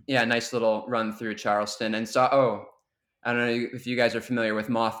 Nice little run through Charleston and saw. I don't know if you guys are familiar with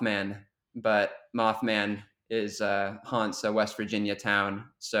Mothman, but Mothman is haunts a West Virginia town.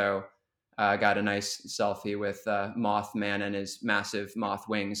 So got a nice selfie with Mothman and his massive moth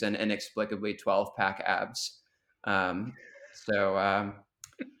wings and inexplicably 12-pack abs. So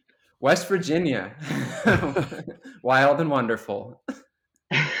West Virginia, wild and wonderful.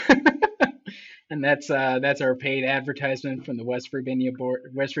 And that's our paid advertisement from the West Virginia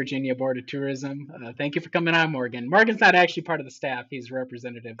Board of Tourism. Thank you for coming on, Morgan. Morgan's not actually part of the staff; he's a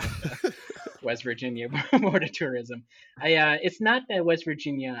representative of the West Virginia Board of Tourism. It's not that West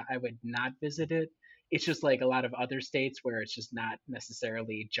Virginia I would not visit it. It's just like a lot of other states where it's just not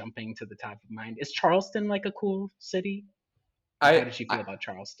necessarily jumping to the top of mind. Is Charleston like a cool city? How did you feel about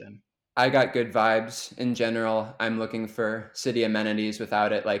Charleston? I got good vibes in general. I'm looking for city amenities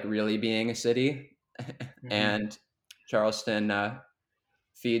without it like really being a city. And Charleston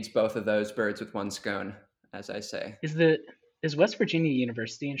feeds both of those birds with one scone, as I say. Is West Virginia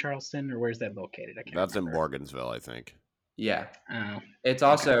University in Charleston, or where's that located? That's in Morgansville, I think. Yeah. Oh. It's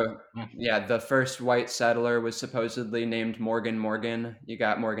also, the first white settler was supposedly named Morgan. You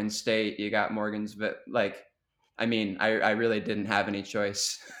got Morgan State, you got Morgansville. Like, I mean, I really didn't have any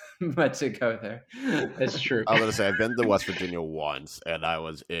choice but to go there. That's true. I was gonna say I've been to West Virginia once, and I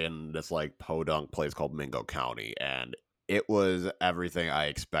was in this like podunk place called Mingo County, and it was everything I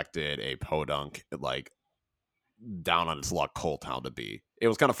expected a podunk like down on its luck coal town to be. It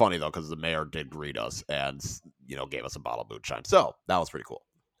was kind of funny though because the mayor did greet us and gave us a bottle of moonshine, so that was pretty cool.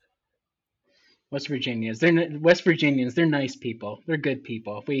 West Virginians, they're nice people. They're good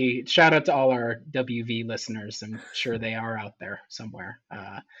people. We shout out to all our WV listeners. I'm sure they are out there somewhere.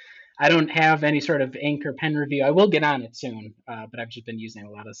 I don't have any sort of Anchor pen review. I will get on it soon, but I've just been using a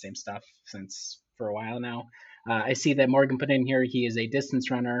lot of the same stuff for a while now. I see that Morgan put in here he is a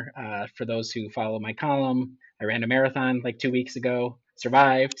distance runner. For those who follow my column, I ran a marathon like 2 weeks ago,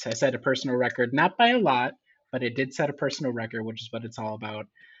 survived. I set a personal record, not by a lot, but it did set a personal record, which is what it's all about.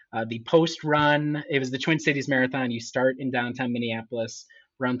 The post run, it was the Twin Cities Marathon. You start in downtown Minneapolis,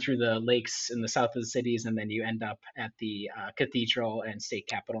 run through the lakes in the south of the cities, and then you end up at the cathedral and state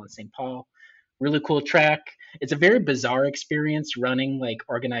capitol in St. Paul. Really cool track. It's a very bizarre experience running like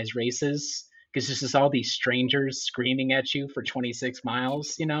organized races because there's just all these strangers screaming at you for 26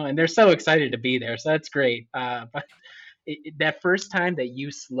 miles, and they're so excited to be there. So that's great. But that first time that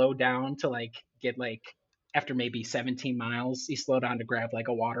you slow down to like get like after maybe 17 miles, you slow down to grab like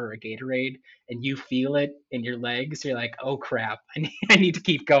a water or a Gatorade and you feel it in your legs. You're like, oh crap, I need to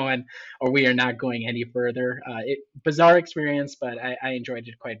keep going or we are not going any further. Bizarre experience, but I enjoyed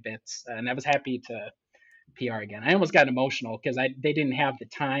it quite a bit. And I was happy to PR again. I almost got emotional because they didn't have the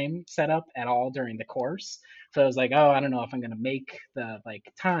time set up at all during the course. So I was like, oh, I don't know if I'm going to make the like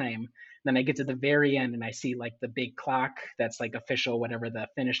time. Then I get to the very end and I see like the big clock that's like official, whatever the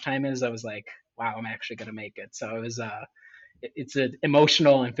finish time is. I was like, wow, I'm actually going to make it. So it was it's an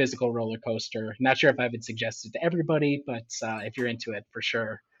emotional and physical roller coaster. Not sure if I would suggest it to everybody, but if you're into it, for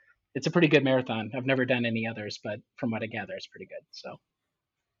sure. It's a pretty good marathon. I've never done any others, but from what I gather, it's pretty good. So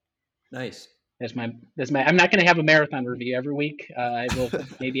nice. There's my. I'm not going to have a marathon review every week. I will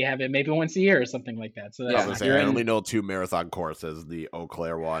maybe have it maybe once a year or something like that. So that's, I only know 2 marathon courses: the Eau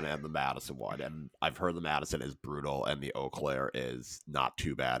Claire one and the Madison one. And I've heard the Madison is brutal, and the Eau Claire is not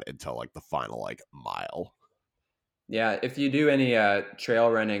too bad until like the final like mile. Yeah, if you do any trail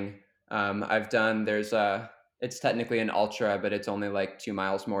running, I've done. It's technically an ultra, but it's only like 2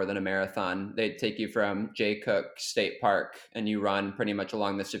 miles more than a marathon. They take you from Jay Cook State Park and you run pretty much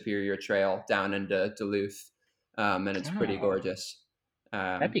along the Superior Trail down into Duluth. And it's pretty gorgeous.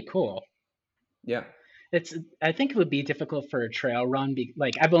 That'd be cool. Yeah. I think it would be difficult for a trail run.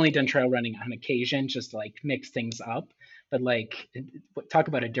 Like I've only done trail running on occasion, just to like mix things up. But like, talk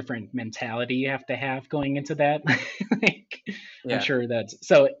about a different mentality you have to have going into that. I'm sure that's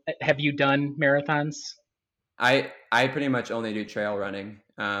so. Have you done marathons? I pretty much only do trail running.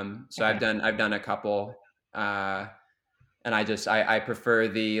 So I've done a couple, and I prefer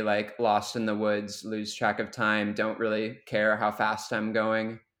the like lost in the woods, lose track of time, don't really care how fast I'm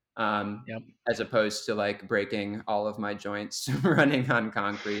going, as opposed to like breaking all of my joints running on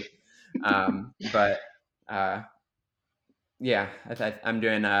concrete. I'm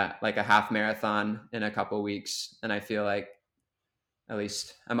doing like a half marathon in a couple weeks, and I feel like at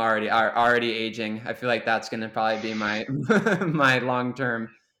least I'm already aging. I feel like that's going to probably be my my long-term,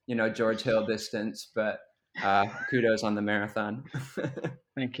 George Hill distance, but kudos on the marathon.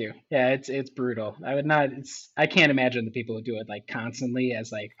 Thank you. Yeah, it's brutal. I can't imagine the people who do it like constantly as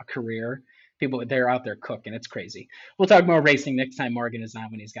like a career. They're out there cooking. It's crazy. We'll talk more racing next time Morgan is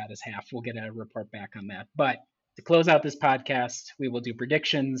on when he's got his half. We'll get a report back on that. But to close out this podcast, we will do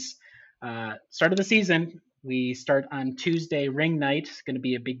predictions. Start of the season. We start on Tuesday, ring night. It's going to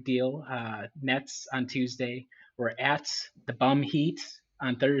be a big deal. Nets on Tuesday. We're at the Bum Heat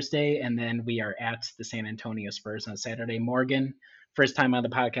on Thursday, and then we are at the San Antonio Spurs on Saturday. Morgan, first time on the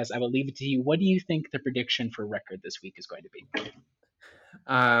podcast, I will leave it to you. What do you think the prediction for record this week is going to be?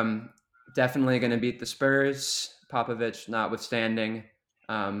 Definitely going to beat the Spurs, Popovich notwithstanding.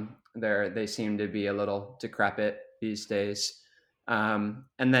 They seem to be a little decrepit these days. And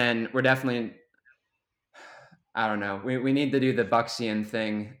then we're definitely, I don't know, we need to do the Bucksian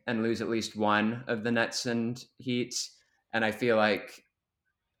thing and lose at least one of the Nets and Heats. And I feel like,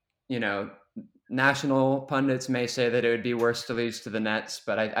 national pundits may say that it would be worse to lose to the Nets,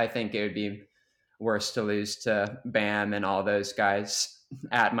 but I think it would be worse to lose to Bam and all those guys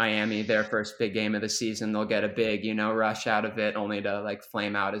at Miami, their first big game of the season. They'll get a big, rush out of it only to like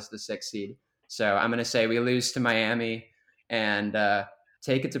flame out as the 6th seed. So I'm going to say we lose to Miami and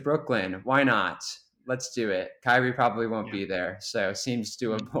take it to Brooklyn. Why not? Let's do it. Kyrie probably won't be there, so seems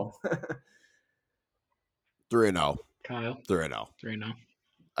doable. 3-0. Kyle? 3-0. 3-0.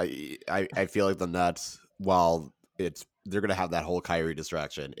 I feel like the Nets, while they're gonna have that whole Kyrie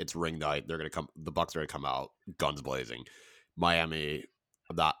distraction, it's ring night. The Bucks are gonna come out guns blazing. Miami,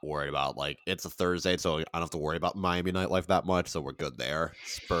 I'm not worried about. Like, it's a Thursday, so I don't have to worry about Miami nightlife that much, so we're good there.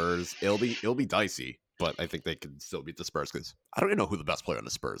 Spurs, it'll be dicey, but I think they can still beat the Spurs because I don't even know who the best player on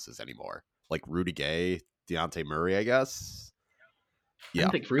the Spurs is anymore. Like Rudy Gay, Dejounte Murray, I guess. Yeah, I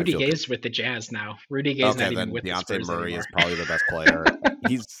don't think Rudy Gay's with the Jazz now. Rudy Gay's not even with the Spurs Dejounte Murray anymore. is probably the best player.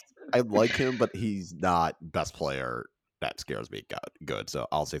 I like him, but he's not best player. That scares me. Good. So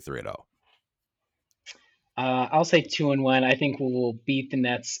I'll say 3-0. I'll say 2-1. I think we will beat the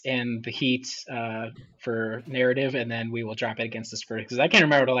Nets and the Heat for narrative, and then we will drop it against the Spurs because I can't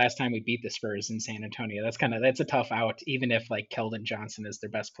remember the last time we beat the Spurs in San Antonio. That's a tough out, even if like Keldon Johnson is their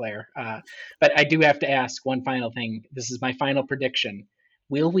best player. But I do have to ask one final thing. This is my final prediction.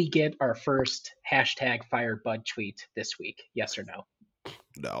 Will we get our first #FireBud tweet this week? Yes or no?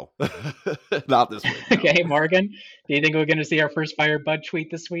 No, not this week. No. Okay, Morgan, do you think we're going to see our first FireBud tweet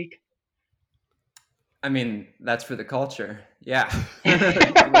this week? I mean, that's for the culture. Yeah.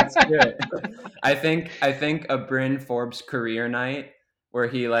 Let's do it. I think a Bryn Forbes career night where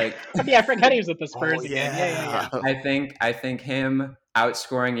he like yeah, I forgot he was with the Spurs again. Yeah. I think him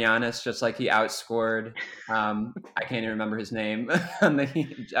outscoring Giannis just like he outscored I can't even remember his name on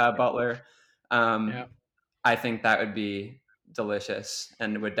the Butler. I think that would be delicious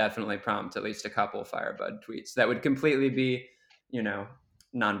and would definitely prompt at least a couple FireBud tweets that would completely be,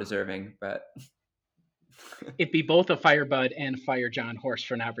 non-deserving, but it'd be both a FireBud and Fire John Horst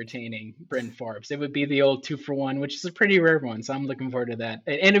for not retaining Bryn Forbes. It would be the old 2-for-1, which is a pretty rare one. So I'm looking forward to that.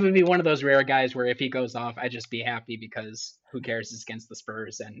 And it would be one of those rare guys where if he goes off, I'd just be happy because who cares? It's against the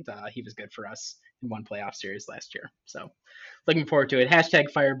Spurs, and he was good for us in one playoff series last year. So looking forward to it.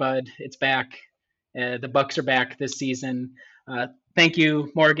 #FireBud. It's back. The Bucks are back this season. Thank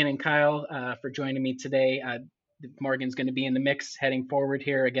you, Morgan and Kyle, for joining me today. Morgan's going to be in the mix heading forward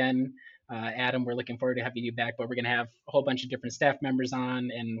here again. Adam, we're looking forward to having you back, but we're going to have a whole bunch of different staff members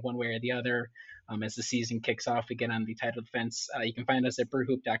on in one way or the other as the season kicks off. We get on the title defense. You can find us at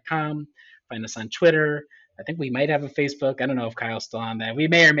brewhoop.com, find us on Twitter. I think we might have a Facebook. I don't know if Kyle's still on that. We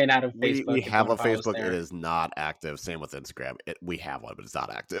may or may not have Facebook. We have a Facebook. It is not active. Same with Instagram. We have one, but it's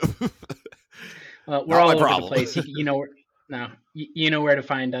not active. Well, we're all over the place. You know where to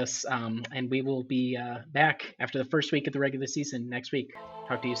find us, and we will be back after the first week of the regular season next week.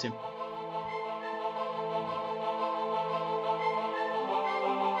 Talk to you soon.